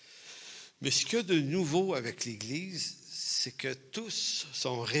 Mais ce qu'il y a de nouveau avec l'Église, c'est que tous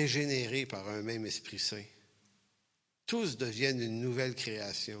sont régénérés par un même Esprit Saint. Tous deviennent une nouvelle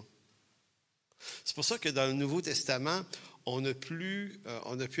création. C'est pour ça que dans le Nouveau Testament, on n'a plus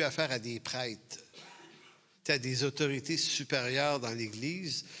affaire à des prêtres, à des autorités supérieures dans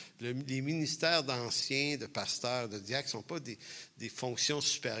l'Église. Les ministères d'anciens, de pasteurs, de diacres ne sont pas des fonctions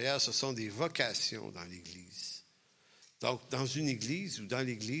supérieures, ce sont des vocations dans l'Église. Donc, dans une Église ou dans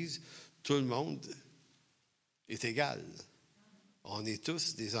l'Église, tout le monde est égal. On est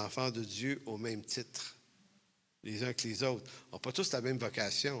tous des enfants de Dieu au même titre, les uns que les autres. On n'a pas tous la même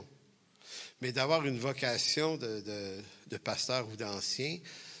vocation. Mais d'avoir une vocation de pasteur ou d'ancien,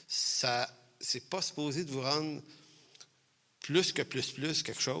 ça, c'est pas supposé de vous rendre plus quelque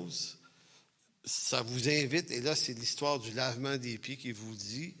chose. Ça vous invite, et là, c'est l'histoire du lavement des pieds qui vous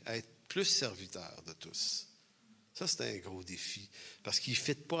dit à être plus serviteur de tous. Ça, c'est un gros défi, parce qu'il ne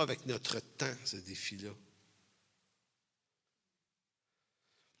fit pas avec notre temps, ce défi-là.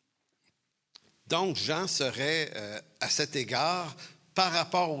 Donc, Jean serait, à cet égard, par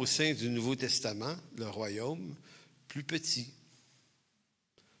rapport au sein du Nouveau Testament, le royaume, plus petit.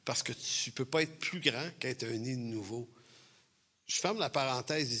 Parce que tu ne peux pas être plus grand qu'être un né de nouveau. Je ferme la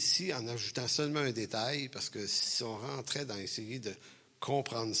parenthèse ici en ajoutant seulement un détail, parce que si on rentrait dans essayer de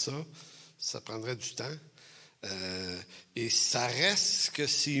comprendre ça. Ça prendrait du temps. Et ça reste que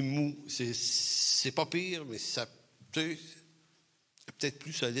c'est mou. C'est pas pire, mais ça peut-être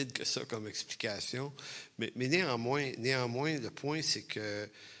plus solide que ça comme explication. Mais néanmoins, le point, c'est que...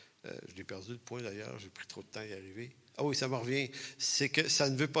 je l'ai perdu le point d'ailleurs, j'ai pris trop de temps à y arriver. Ah oui, ça me revient. C'est que ça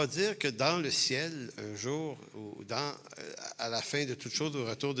ne veut pas dire que dans le ciel, un jour, ou à la fin de toute chose, au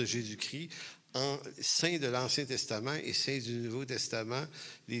retour de Jésus-Christ, en sein de l'Ancien Testament et sein du Nouveau Testament,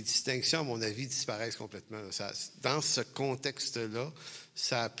 les distinctions, à mon avis, disparaissent complètement. Dans ce contexte-là,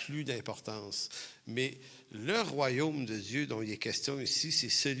 ça n'a plus d'importance. Mais le royaume de Dieu dont il est question ici, c'est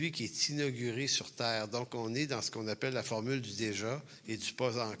celui qui est inauguré sur terre. Donc, on est dans ce qu'on appelle la formule du déjà et du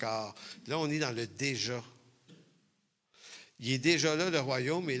pas encore. Là, on est dans le déjà. Il est déjà là, le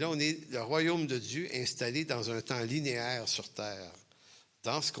royaume, et là, on est le royaume de Dieu installé dans un temps linéaire sur terre,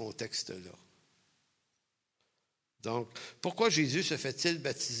 dans ce contexte-là. Donc, pourquoi Jésus se fait-il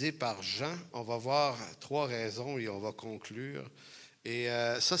baptiser par Jean? On va voir 3 raisons et on va conclure. Et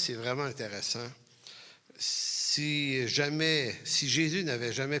ça, c'est vraiment intéressant. Si Jésus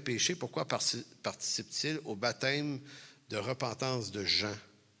n'avait jamais péché, pourquoi participe-t-il au baptême de repentance de Jean?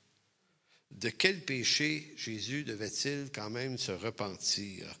 De quel péché Jésus devait-il quand même se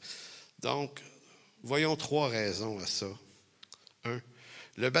repentir? Donc, voyons 3 raisons à ça. 1.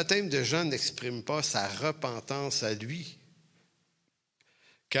 Le baptême de Jean n'exprime pas sa repentance à lui,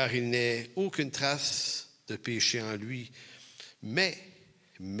 car il n'est aucune trace de péché en lui. Mais,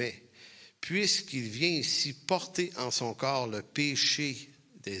 puisqu'il vient ici porter en son corps le péché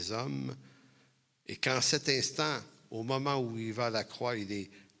des hommes, et qu'en cet instant, au moment où il va à la croix, il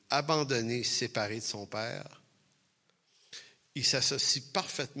est abandonné, séparé de son Père, il s'associe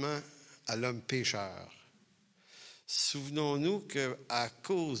parfaitement à l'homme pécheur. Souvenons-nous qu'à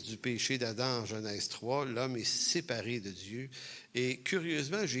cause du péché d'Adam en Genèse 3, l'homme est séparé de Dieu. Et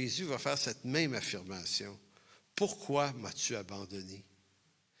curieusement, Jésus va faire cette même affirmation. Pourquoi m'as-tu abandonné?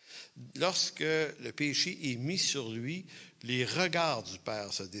 Lorsque le péché est mis sur lui, les regards du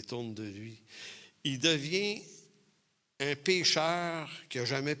Père se détournent de lui. Il devient un pécheur qui n'a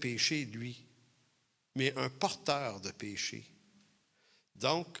jamais péché, lui, mais un porteur de péché.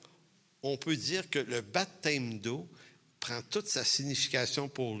 Donc, on peut dire que le baptême d'eau prend toute sa signification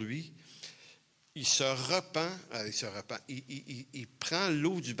pour lui. Il se repent, il prend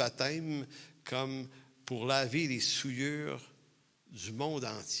l'eau du baptême comme pour laver les souillures du monde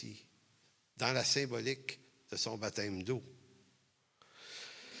entier, dans la symbolique de son baptême d'eau.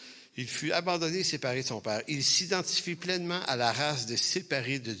 Il fut abandonné, séparé de son Père. Il s'identifie pleinement à la race des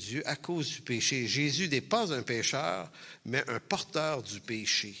séparés de Dieu à cause du péché. Jésus n'est pas un pécheur, mais un porteur du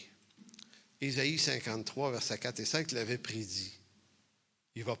péché. Ésaïe 53, versets 4 et 5 l'avait prédit.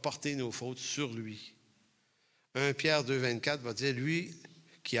 Il va porter nos fautes sur lui. 1 Pierre 2, 24 va dire, lui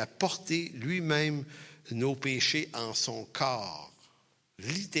qui a porté lui-même nos péchés en son corps,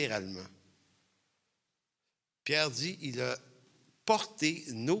 littéralement. Pierre dit, il a porté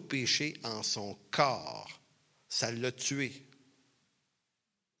nos péchés en son corps. Ça l'a tué.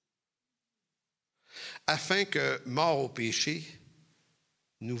 Afin que, mort au péché,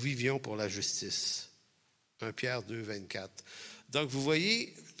 nous vivions pour la justice. 1 Pierre 2, 24. Donc, vous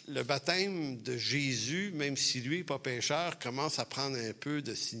voyez, le baptême de Jésus, même si lui n'est pas pécheur, commence à prendre un peu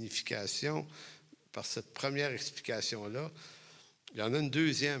de signification par cette première explication-là. Il y en a une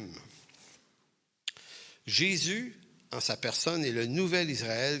deuxième. Jésus, en sa personne, est le nouvel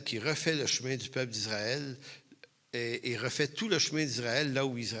Israël qui refait le chemin du peuple d'Israël et refait tout le chemin d'Israël là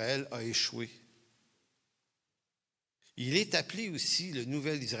où Israël a échoué. Il est appelé aussi le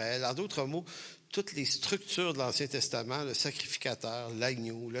nouvel Israël. En d'autres mots, toutes les structures de l'Ancien Testament, le sacrificateur,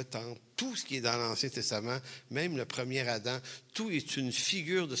 l'agneau, le temple, tout ce qui est dans l'Ancien Testament, même le premier Adam, tout est une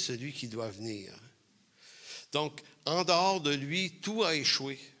figure de celui qui doit venir. Donc, en dehors de lui, tout a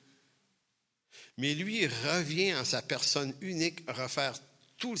échoué. Mais lui revient en sa personne unique refaire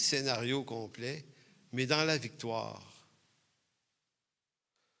tout le scénario complet, mais dans la victoire.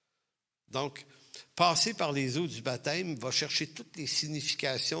 Donc, passer par les eaux du baptême va chercher toutes les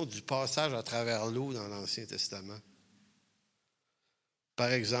significations du passage à travers l'eau dans l'Ancien Testament.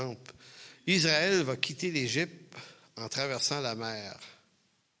 Par exemple, Israël va quitter l'Égypte en traversant la mer.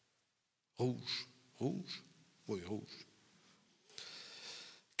 Rouge. Rouge? Oui, rouge.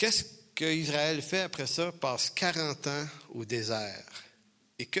 Qu'est-ce qu'Israël fait après ça? Passe 40 ans au désert.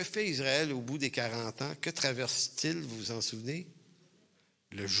 Et que fait Israël au bout des 40 ans? Que traverse-t-il, vous vous en souvenez?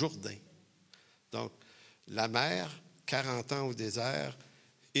 Le Jourdain. Donc, la mer, 40 ans au désert,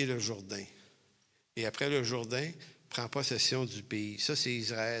 et le Jourdain. Et après le Jourdain, prend possession du pays. Ça, c'est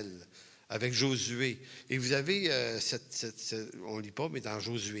Israël. avec Josué. Et vous avez, on ne lit pas, mais dans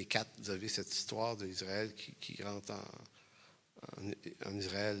Josué 4, vous avez cette histoire d'Israël qui rentre en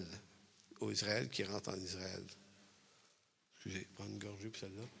Israël, au Israël qui rentre en Israël. Excusez, prends une gorgée pour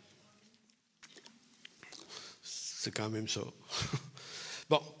celle-là. C'est quand même ça.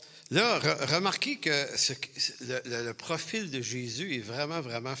 Bon, là, remarquez que le profil de Jésus est vraiment,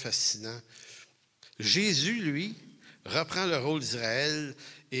 vraiment fascinant. Jésus, lui, reprend le rôle d'Israël.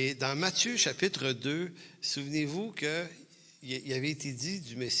 Et dans Matthieu, chapitre 2, souvenez-vous qu'il avait été dit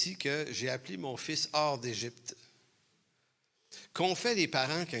du Messie que « J'ai appelé mon fils hors d'Égypte ». Qu'ont fait les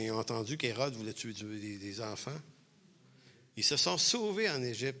parents quand ils ont entendu qu'Hérode voulait tuer des enfants? Ils se sont sauvés en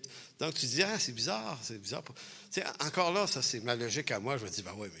Égypte. Donc, tu dis, c'est bizarre, c'est bizarre. Tu sais, encore là, ça, c'est ma logique à moi. Je me dis,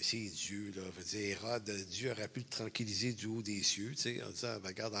 oui, mais c'est Dieu, là. Je veux dire, Hérode, Dieu aurait pu le tranquilliser du haut des cieux, tu sais, en disant,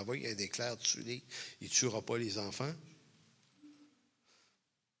 regarde, envoie un éclair, tue-les. Il ne tuera pas les enfants.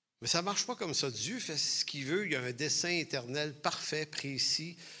 Mais ça ne marche pas comme ça. Dieu fait ce qu'il veut. Il y a un dessein éternel parfait,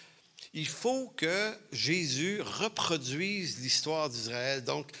 précis. Il faut que Jésus reproduise l'histoire d'Israël.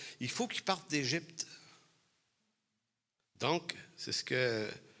 Donc, il faut qu'il parte d'Égypte. Donc, c'est ce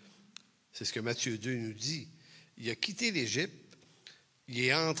que Matthieu 2 nous dit. Il a quitté l'Égypte, il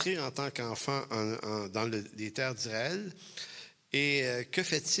est entré en tant qu'enfant dans les terres d'Israël. Et que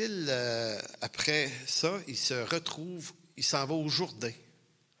fait-il après ça? Il s'en va au Jourdain.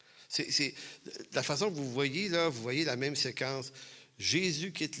 C'est la façon que vous voyez, là, vous voyez la même séquence.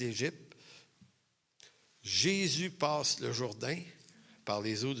 Jésus quitte l'Égypte, Jésus passe le Jourdain par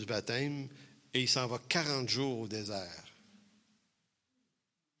les eaux du baptême et il s'en va 40 jours au désert.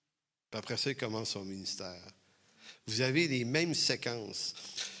 Puis après ça, il commence son ministère. Vous avez les mêmes séquences.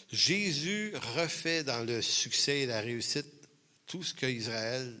 Jésus refait dans le succès et la réussite tout ce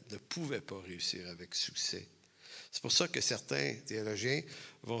qu'Israël ne pouvait pas réussir avec succès. C'est pour ça que certains théologiens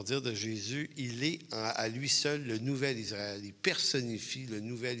vont dire de Jésus, il est à lui seul le nouvel Israël. Il personnifie le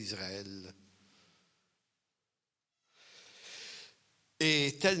nouvel Israël.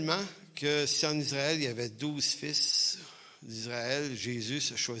 Et tellement que si en Israël, il y avait 12 fils d'Israël, Jésus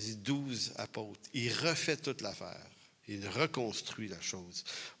se choisit 12 apôtres. Il refait toute l'affaire. Il reconstruit la chose.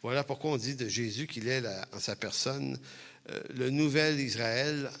 Voilà pourquoi on dit de Jésus qu'il est en sa personne le nouvel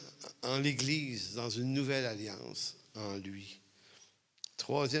Israël en l'Église, dans une nouvelle alliance en lui.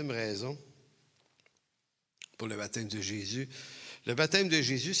 Troisième raison pour le baptême de Jésus. Le baptême de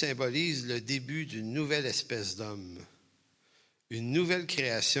Jésus symbolise le début d'une nouvelle espèce d'homme. Une nouvelle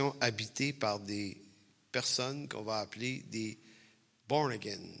création habitée par des personnes qu'on va appeler des born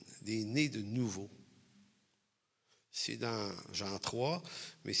again, des nés de nouveau. C'est dans Jean 3,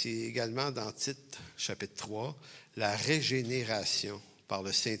 mais c'est également dans Tite, chapitre 3, la régénération par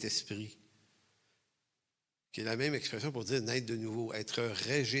le Saint-Esprit, qui est la même expression pour dire naître de nouveau, être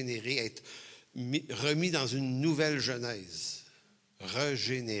régénéré, être remis dans une nouvelle genèse,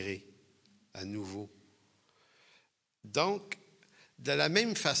 régénéré à nouveau. Donc, de la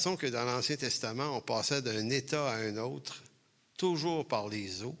même façon que dans l'Ancien Testament, on passait d'un état à un autre, toujours par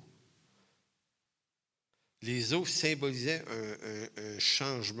les eaux. Les eaux symbolisaient un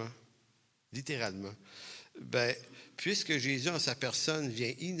changement, littéralement. Bien, puisque Jésus, en sa personne,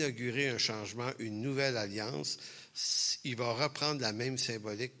 vient inaugurer un changement, une nouvelle alliance, il va reprendre la même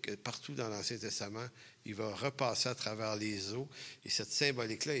symbolique que partout dans l'Ancien Testament. Il va repasser à travers les eaux. Et cette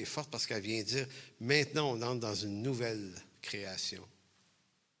symbolique-là est forte parce qu'elle vient dire, maintenant, on entre dans une nouvelle création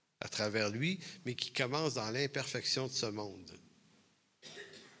à travers lui, mais qui commence dans l'imperfection de ce monde.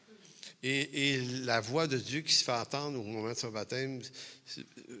 Et la voix de Dieu qui se fait entendre au moment de son baptême,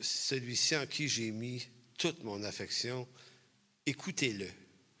 celui-ci en qui j'ai mis toute mon affection, écoutez-le.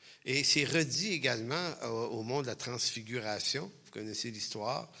 Et c'est redit également au mont de la Transfiguration. Vous connaissez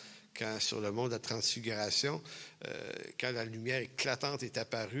l'histoire, sur le mont de la Transfiguration, quand la lumière éclatante est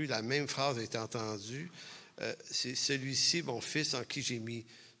apparue, la même phrase a été entendue. C'est celui-ci, mon fils, en qui j'ai mis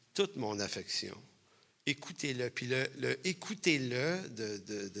toute mon affection. Écoutez-le. Puis écoutez-le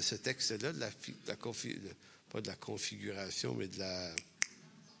de ce texte-là, pas de la configuration, mais de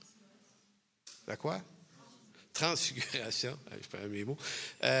la quoi? Transfiguration. Je perds mes mots.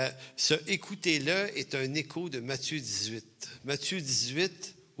 Ce écoutez-le est un écho de Matthieu 18. Matthieu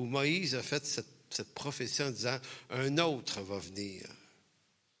 18, où Moïse a fait cette prophétie en disant « Un autre va venir.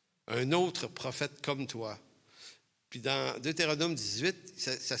 Un autre prophète comme toi. » Puis dans Deutéronome 18,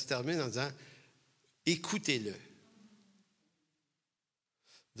 ça se termine en disant « Écoutez-le. »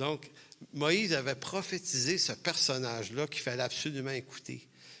 Donc, Moïse avait prophétisé ce personnage-là qu'il fallait absolument écouter.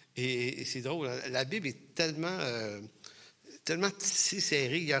 Et c'est drôle, la Bible est tellement tissée,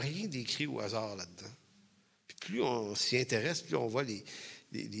 serrée, il n'y a rien d'écrit au hasard là-dedans. Puis plus on s'y intéresse, plus on voit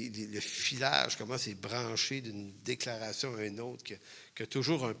le filage, comment c'est branché d'une déclaration à une autre, qui a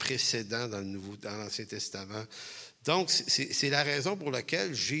toujours un précédent dans l'Ancien Testament. Donc, c'est la raison pour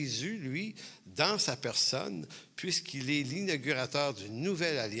laquelle Jésus, lui, dans sa personne, puisqu'il est l'inaugurateur d'une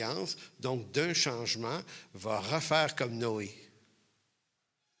nouvelle alliance, donc d'un changement, va refaire comme Noé.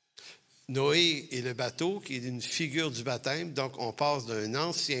 Noé est le bateau, qui est une figure du baptême. Donc, on passe d'un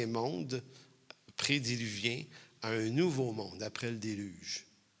ancien monde prédiluvien à un nouveau monde après le déluge.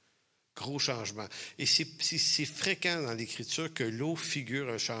 Gros changement. Et c'est fréquent dans l'Écriture que l'eau figure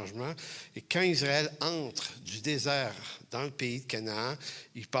un changement. Et quand Israël entre du désert dans le pays de Canaan,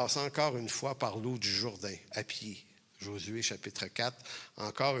 il passe encore une fois par l'eau du Jourdain, à pied. Josué, chapitre 4.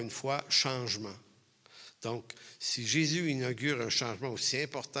 Encore une fois, changement. Donc, si Jésus inaugure un changement aussi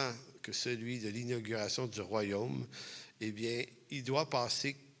important que celui de l'inauguration du royaume, eh bien, il doit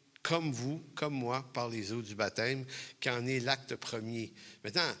passer comme vous, comme moi, par les eaux du baptême, qui en est l'acte premier.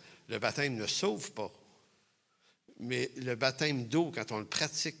 Maintenant, le baptême ne sauve pas, mais le baptême d'eau, quand on le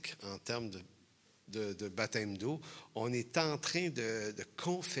pratique en termes de baptême d'eau, on est en train de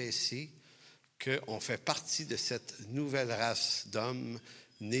confesser qu'on fait partie de cette nouvelle race d'hommes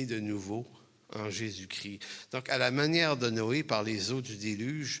nés de nouveau en Jésus-Christ. Donc, à la manière de Noé, par les eaux du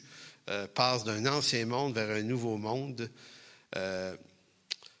déluge, passe d'un ancien monde vers un nouveau monde.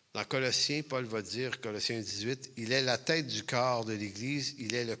 Dans Colossiens, Paul va dire, Colossiens 18, « Il est la tête du corps de l'Église,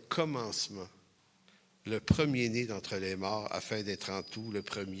 il est le commencement, le premier-né d'entre les morts, afin d'être en tout le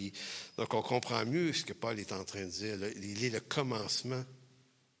premier. » Donc, on comprend mieux ce que Paul est en train de dire. Il est le commencement,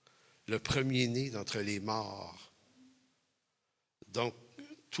 le premier-né d'entre les morts. Donc,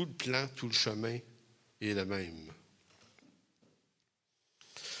 tout le plan, tout le chemin est le même.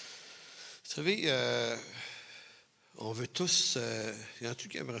 Vous savez, on veut tous... il y en a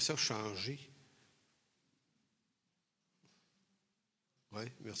qui aimeraient ça changer. Oui,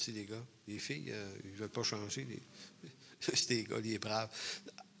 merci les gars. Les filles, ils ne veulent pas changer. C'est les gars, les braves.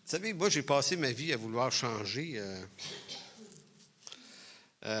 Vous savez, moi, j'ai passé ma vie à vouloir changer.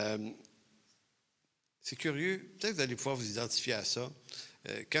 C'est curieux. Peut-être que vous allez pouvoir vous identifier à ça.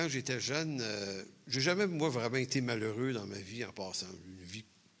 Quand j'étais jeune, je n'ai jamais, moi, vraiment été malheureux dans ma vie en passant. Une vie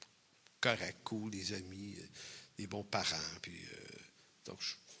correcte, cool, des amis, des bons parents. Puis,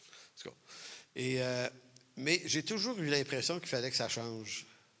 mais j'ai toujours eu l'impression qu'il fallait que ça change.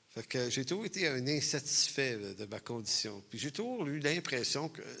 Fait que j'ai toujours été un insatisfait de ma condition. Puis j'ai toujours eu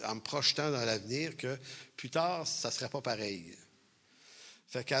l'impression, en me projetant dans l'avenir, que plus tard, ça ne serait pas pareil.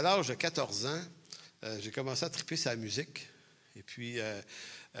 Fait qu'à l'âge de 14 ans, j'ai commencé à triper sur la musique. Et puis,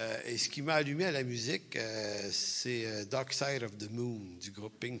 et ce qui m'a allumé à la musique, c'est Dark Side of the Moon, du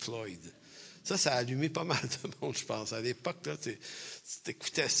groupe Pink Floyd. Ça a allumé pas mal de monde, je pense. À l'époque, là, tu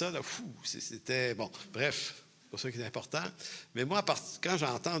écoutais ça, là, c'était... Bon, bref, c'est pour ça qu'il est important. Mais moi, quand j'ai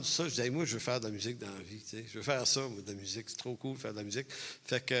entendu ça, je disais, moi, je veux faire de la musique dans la vie. Tu sais. Je veux faire ça, moi, de la musique. C'est trop cool de faire de la musique.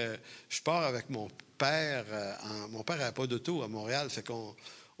 Fait que je pars avec mon père. Mon père n'avait pas d'auto à Montréal. Fait qu'on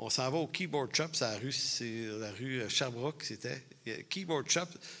s'en va au Keyboard Shop, c'est la rue Sherbrooke, c'était. Keyboard Shop,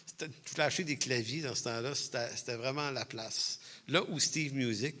 c'était flasher des claviers dans ce temps-là, c'était vraiment la place. Là où Steve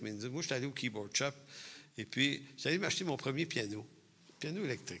Music, mais moi, je suis allé au Keyboard Shop, et puis, je suis allé m'acheter mon premier piano. Piano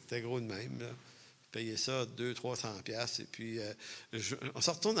électrique, c'était gros de même, là. Je payais ça 200-300$, et puis, on se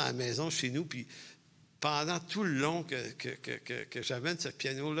retourne à la maison chez nous, puis pendant tout le long que j'amène ce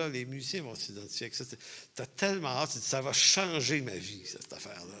piano-là, les musiciens vont s'identifier avec ça. T'as tellement hâte, ça va changer ma vie, cette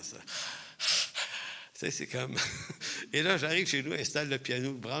affaire-là. Ça. Tu sais, c'est comme... Et là, j'arrive chez nous, installe le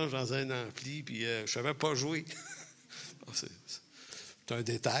piano, le branche dans un ampli, puis je ne savais pas jouer. Bon, c'est un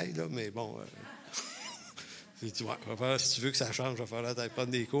détail, là, mais bon... J'ai dit, ouais, si tu veux que ça change, il va falloir aller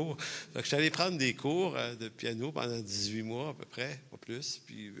prendre des cours. Fait que je suis allé prendre des cours de piano pendant 18 mois à peu près, pas plus,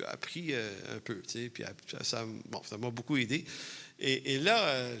 puis appris un peu, tu sais, puis ça m'a beaucoup aidé. Et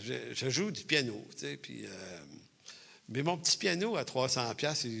là, je joue du piano, tu sais, puis... mais mon petit piano à 300$,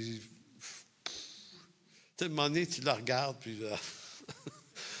 tu sais, à un moment donné, tu le regardes, puis...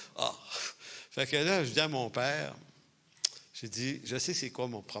 ah! Fait que là, je dis à mon père, j'ai dit, je sais c'est quoi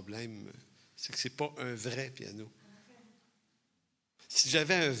mon problème, c'est que c'est pas un vrai piano. Si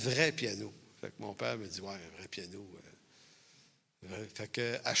j'avais un vrai piano, fait que mon père me dit, ouais, un vrai piano. Fait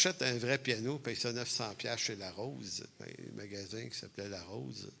que achète un vrai piano, paye ça 900$ chez La Rose, un magasin qui s'appelait La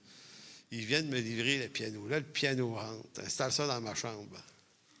Rose. Ils viennent me livrer le piano. Là, le piano rentre. Installe ça dans ma chambre.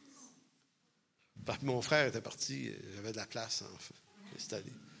 Parce que mon frère était parti, j'avais de la place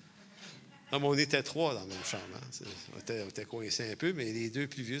installée. Non, mais on était 3 dans la même chambre. Hein. On était coincés un peu, mais les 2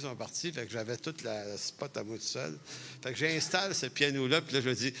 plus vieux sont partis. Fait que j'avais toute la spot à moi tout seul. Fait que j'installe ce piano-là, puis là, je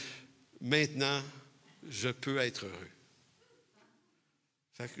me dis, maintenant, je peux être heureux.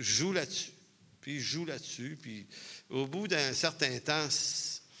 Fait que je joue là-dessus. Puis je joue là-dessus. Puis au bout d'un certain temps,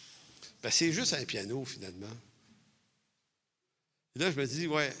 c'est juste un piano, finalement. Et là, je me dis,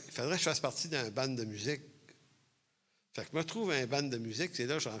 ouais, il faudrait que je fasse partie d'un band de musique. Fait que je me trouve un band de musique, c'est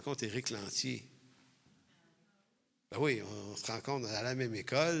là que je rencontre Éric Lantier. Ben oui, on se rencontre à la même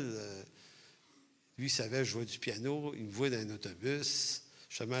école. Lui, il savait jouer du piano. Il me voit dans un autobus,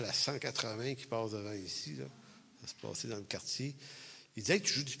 justement à la 180 qui passe devant ici. Là. Ça se passait dans le quartier. Il dit, hey,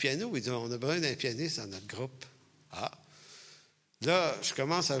 tu joues du piano? Il dit, on a besoin d'un pianiste dans notre groupe. Ah! Là, je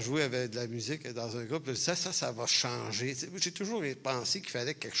commence à jouer avec de la musique dans un groupe. Ça va changer. J'ai toujours pensé qu'il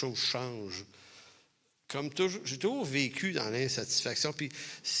fallait que quelque chose change. Comme toujours, j'ai toujours vécu dans l'insatisfaction. Puis,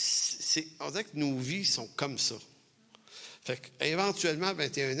 on dirait que nos vies sont comme ça. Fait qu'éventuellement, à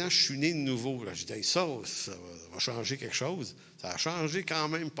 21 ans, je suis né de nouveau. Là, j'ai dit, hey, ça va changer quelque chose. Ça a changé quand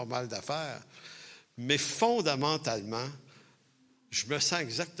même pas mal d'affaires. Mais fondamentalement, je me sens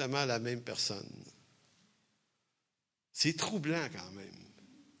exactement la même personne. C'est troublant quand même.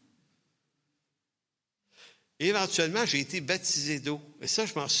 Éventuellement, j'ai été baptisé d'eau. Et ça,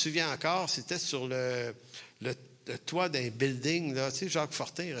 je m'en souviens encore, c'était sur le toit d'un building. Là. Tu sais, Jacques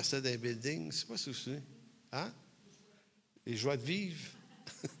Fortin, il restait dans un building. Je ne sais pas si vous vous souvenez. Hein? Les joies de vivre.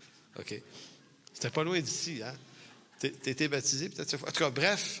 OK. C'était pas loin d'ici, hein? T'étais baptisé, peut-être? En tout cas,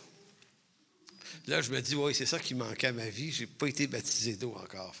 bref. Là, je me dis, oui, c'est ça qui manquait à ma vie. Je n'ai pas été baptisé d'eau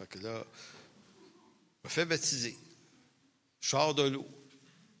encore. Fait que là, je me fais baptiser. Je sors de l'eau.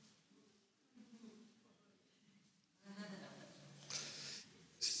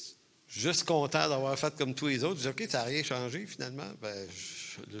 Juste content d'avoir fait comme tous les autres. Je dis, OK, ça n'a rien changé finalement. Ben,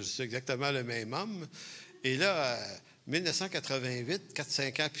 je suis exactement le même homme. Et là, 1988,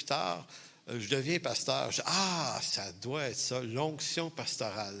 4-5 ans plus tard, je deviens pasteur. Je dis, ça doit être ça, l'onction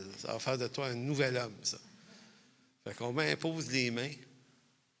pastorale. Ça va faire de toi un nouvel homme, ça. Fait qu'on m'impose les mains.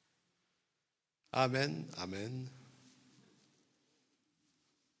 Amen, amen.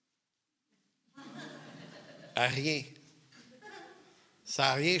 À rien. Ça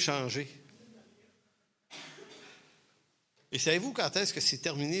n'a rien changé. Et savez-vous quand est-ce que c'est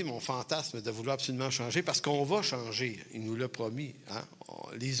terminé mon fantasme de vouloir absolument changer? Parce qu'on va changer, il nous l'a promis. Hein?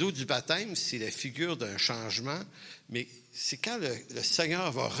 Les eaux du baptême, c'est la figure d'un changement, mais c'est quand le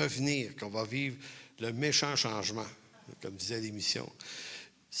Seigneur va revenir qu'on va vivre le méchant changement, comme disait l'émission.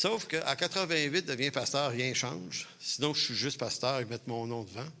 Sauf qu'à 88, deviens pasteur, rien ne change. Sinon, je suis juste pasteur, ils mettent mon nom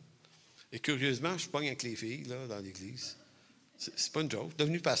devant. Et curieusement, je pogne avec les filles là, dans l'église. C'est pas une joke.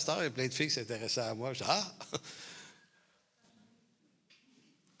 Devenu pasteur, il y a plein de filles qui s'intéressaient à moi. Je dis,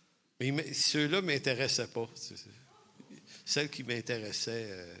 Mais ceux-là ne m'intéressaient pas. Celles qui m'intéressaient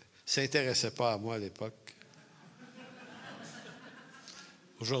ne s'intéressaient pas à moi à l'époque.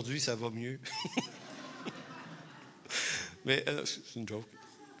 Aujourd'hui, ça va mieux. Mais c'est une joke,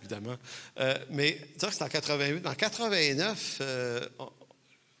 évidemment. Mais c'est en 88. En 89,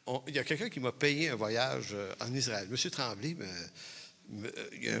 il y a quelqu'un qui m'a payé un voyage en Israël. M. Tremblay,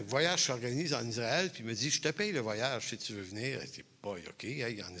 il y a un voyage qui s'organise en Israël, puis il me dit, je te paye le voyage si tu veux venir. Je dis, OK,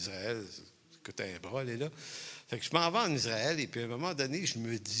 hey, en Israël, ça coûte un bras, aller là. Fait que je m'en vais en Israël, et puis à un moment donné, je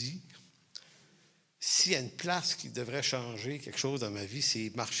me dis, s'il y a une place qui devrait changer quelque chose dans ma vie,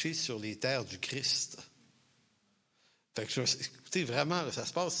 c'est marcher sur les terres du Christ. Fait que, écoutez, vraiment, ça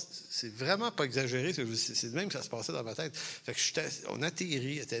se passe, c'est vraiment pas exagéré, c'est de même que ça se passait dans ma tête. Fait que on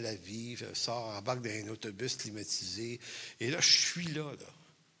atterrit à Tel Aviv, sort, embarque dans un autobus climatisé, et là, je suis là.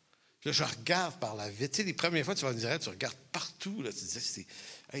 Là, je regarde par la vitre. Tu sais, les premières fois que tu vas en Israël, tu regardes partout, là, tu te dis,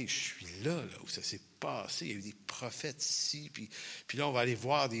 hey, je suis là où ça s'est passé, il y a eu des prophètes ici, puis là, on va aller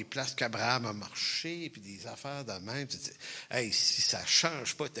voir des places qu'Abraham a marché, puis des affaires de même. Tu te dis, hey, si ça ne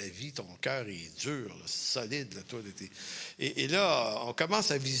change pas ta vie, ton cœur est dur, là, solide, là, toi. Et là, on commence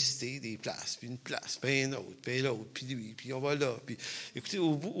à visiter des places, puis une place, puis une autre, puis l'autre, puis lui, puis on va là. Puis, écoutez,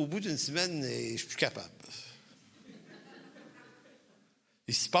 au bout d'une semaine, je suis plus capable.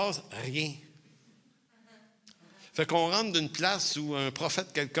 Il ne se passe rien. Fait qu'on rentre d'une place où un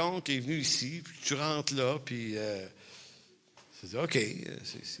prophète quelconque est venu ici, puis tu rentres là, puis c'est OK,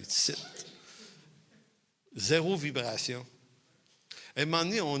 c'est ici. Zéro vibration. À un moment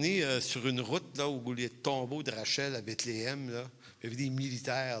donné, on est sur une route là, où il y a le tombeau de Rachel à Bethléem. Là. Il y avait des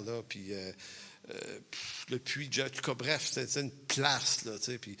militaires, là, puis le puits de Jacob. En tout cas, bref, c'était une place, là, tu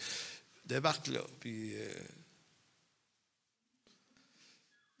sais, puis débarque là, puis...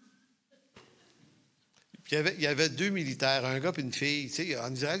 Il y avait 2 militaires, un gars et une fille. Tu sais,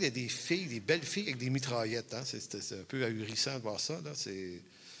 en Israël, il y a des filles, des belles filles avec des mitraillettes. Hein? C'est un peu ahurissant de voir ça. Là. C'est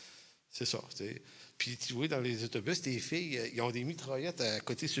ça. Tu sais. Puis, tu vois, dans les autobus, les filles, ils ont des mitraillettes à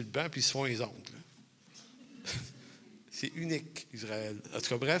côté sur le banc, puis ils se font les ongles. C'est unique, Israël. En tout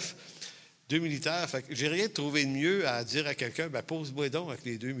cas, bref, 2 militaires. Fait que j'ai rien trouvé de mieux à dire à quelqu'un, pose-moi donc avec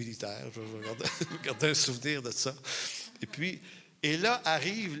les 2 militaires. Je vais garder un souvenir de ça. Et là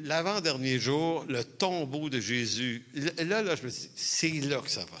arrive l'avant-dernier jour, le tombeau de Jésus. Et là, je me dis, c'est là que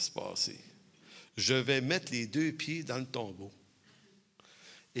ça va se passer. Je vais mettre les 2 pieds dans le tombeau.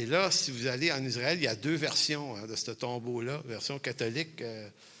 Et là, si vous allez en Israël, il y a 2 versions de ce tombeau-là. Version catholique,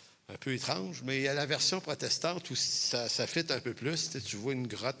 un peu étrange, mais il y a la version protestante où ça fit un peu plus. Tu vois une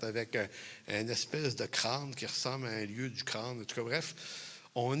grotte avec une espèce de crâne qui ressemble à un lieu du crâne. En tout cas, bref,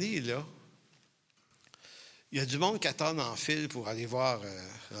 on est là. Il y a du monde qui attend en file pour aller voir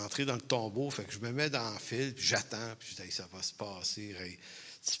rentrer dans le tombeau. Fait que je me mets dans le file, puis j'attends, puis je dis, ça va se passer. Hey,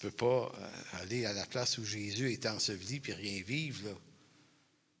 tu peux pas aller à la place où Jésus était enseveli puis rien vivre, là.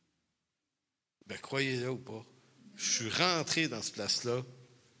 Croyez-le ou pas. Je suis rentré dans cette place-là.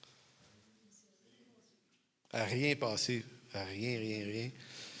 À rien passé. À rien.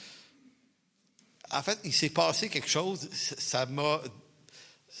 En fait, il s'est passé quelque chose, ça m'a...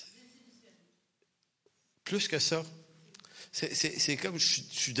 Plus que ça. C'est comme je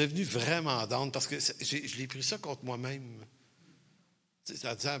suis devenu vraiment down parce que je l'ai pris ça contre moi-même.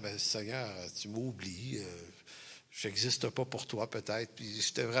 En disant, Seigneur, tu m'oublies, je n'existe pas pour toi peut-être. Puis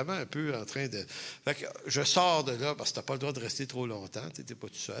j'étais vraiment un peu en train de... Fait que je sors de là parce que tu n'as pas le droit de rester trop longtemps, tu n'étais pas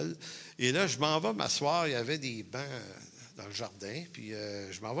tout seul. Et là, je m'en vais m'asseoir, il y avait des bancs dans le jardin, puis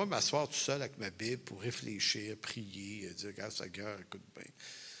je m'en vais m'asseoir tout seul avec ma Bible pour réfléchir, prier, dire, regarde, Seigneur, écoute bien.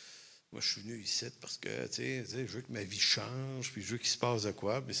 Moi, je suis venu ici parce que, je veux que ma vie change, puis je veux qu'il se passe de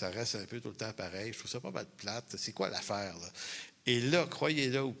quoi, mais ça reste un peu tout le temps pareil. Je trouve ça pas mal plate. C'est quoi l'affaire, là? Et là,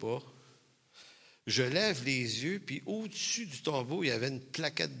 croyez-le ou pas, je lève les yeux, puis au-dessus du tombeau, il y avait une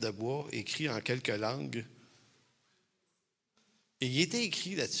plaquette de bois écrite en quelques langues. Et il était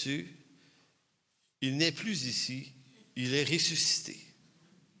écrit là-dessus, « Il n'est plus ici, il est ressuscité. »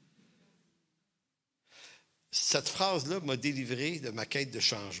 Cette phrase-là m'a délivré de ma quête de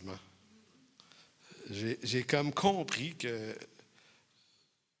changement. J'ai comme compris qu'il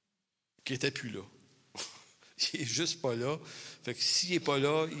n'était plus là. Il n'est juste pas là. Fait que s'il n'est pas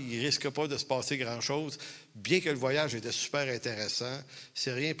là, il ne risque pas de se passer grand-chose. Bien que le voyage était super intéressant,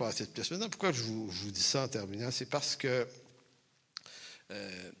 c'est rien passé de plus. Maintenant, pourquoi je vous dis ça en terminant? C'est parce que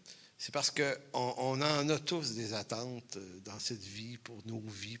on en a tous des attentes dans cette vie, pour nos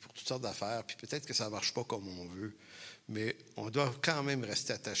vies, pour toutes sortes d'affaires. Puis peut-être que ça ne marche pas comme on veut, mais on doit quand même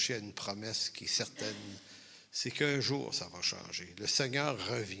rester attaché à une promesse qui est certaine. C'est qu'un jour, ça va changer. Le Seigneur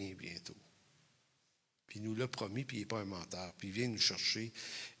revient bientôt. Puis il nous l'a promis, puis il n'est pas un menteur. Puis il vient nous chercher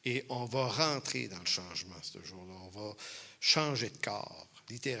et on va rentrer dans le changement ce jour-là. On va changer de corps,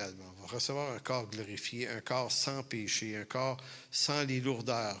 littéralement. On va recevoir un corps glorifié, un corps sans péché, un corps sans les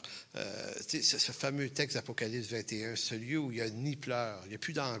lourdeurs. Ce fameux texte d'Apocalypse 21, ce lieu où il n'y a ni pleurs, il n'y a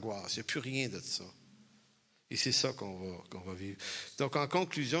plus d'angoisse, il n'y a plus rien de ça. Et c'est ça qu'on va vivre. Donc, en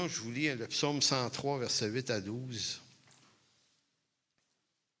conclusion, je vous lis le psaume 103, versets 8 à 12.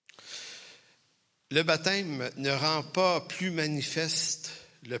 Le baptême ne rend pas plus manifeste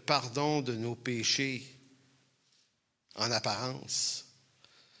le pardon de nos péchés en apparence,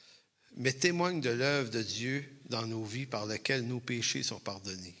 mais témoigne de l'œuvre de Dieu dans nos vies par laquelle nos péchés sont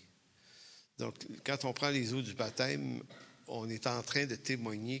pardonnés. Donc, quand on prend les eaux du baptême, on est en train de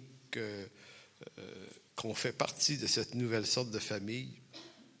témoigner qu'on fait partie de cette nouvelle sorte de famille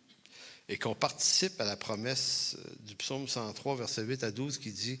et qu'on participe à la promesse du psaume 103, versets 8 à 12,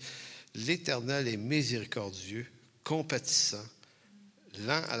 qui dit « L'Éternel est miséricordieux, compatissant,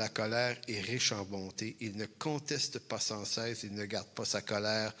 lent à la colère et riche en bonté. Il ne conteste pas sans cesse, il ne garde pas sa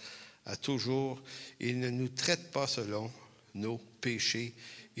colère à toujours. Il ne nous traite pas selon nos péchés,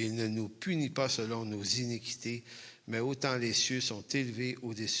 il ne nous punit pas selon nos iniquités. Mais autant les cieux sont élevés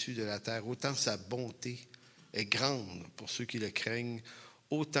au-dessus de la terre, autant sa bonté est grande pour ceux qui le craignent,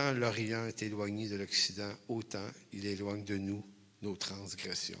 autant l'Orient est éloigné de l'Occident, autant il éloigne de nous nos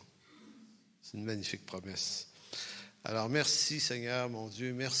transgressions. » C'est une magnifique promesse. Alors, merci Seigneur, mon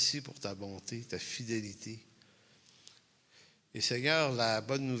Dieu, merci pour ta bonté, ta fidélité. Et Seigneur, la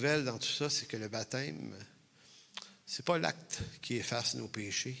bonne nouvelle dans tout ça, c'est que le baptême, c'est pas l'acte qui efface nos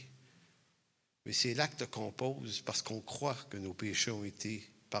péchés, mais c'est l'acte qu'on pose parce qu'on croit que nos péchés ont été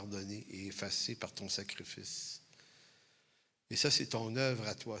pardonnés et effacés par ton sacrifice. Et ça, c'est ton œuvre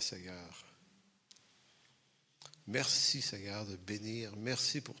à toi, Seigneur. Merci, Seigneur, de bénir.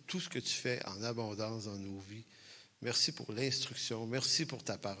 Merci pour tout ce que tu fais en abondance dans nos vies. Merci pour l'instruction. Merci pour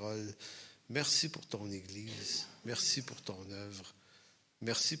ta parole. Merci pour ton Église. Merci pour ton œuvre.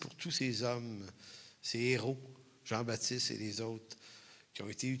 Merci pour tous ces hommes, ces héros, Jean-Baptiste et les autres, qui ont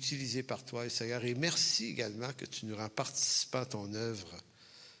été utilisés par toi, Seigneur. Et merci également que tu nous rends participants à ton œuvre,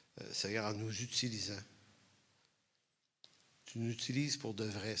 Seigneur, en nous utilisant. Tu nous utilises pour de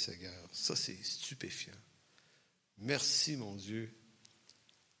vrai, Seigneur. Ça, c'est stupéfiant. Merci, mon Dieu.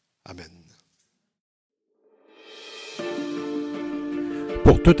 Amen.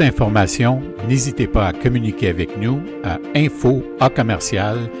 Pour toute information, n'hésitez pas à communiquer avec nous à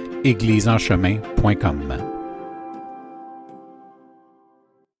info@églisesenchemin.com.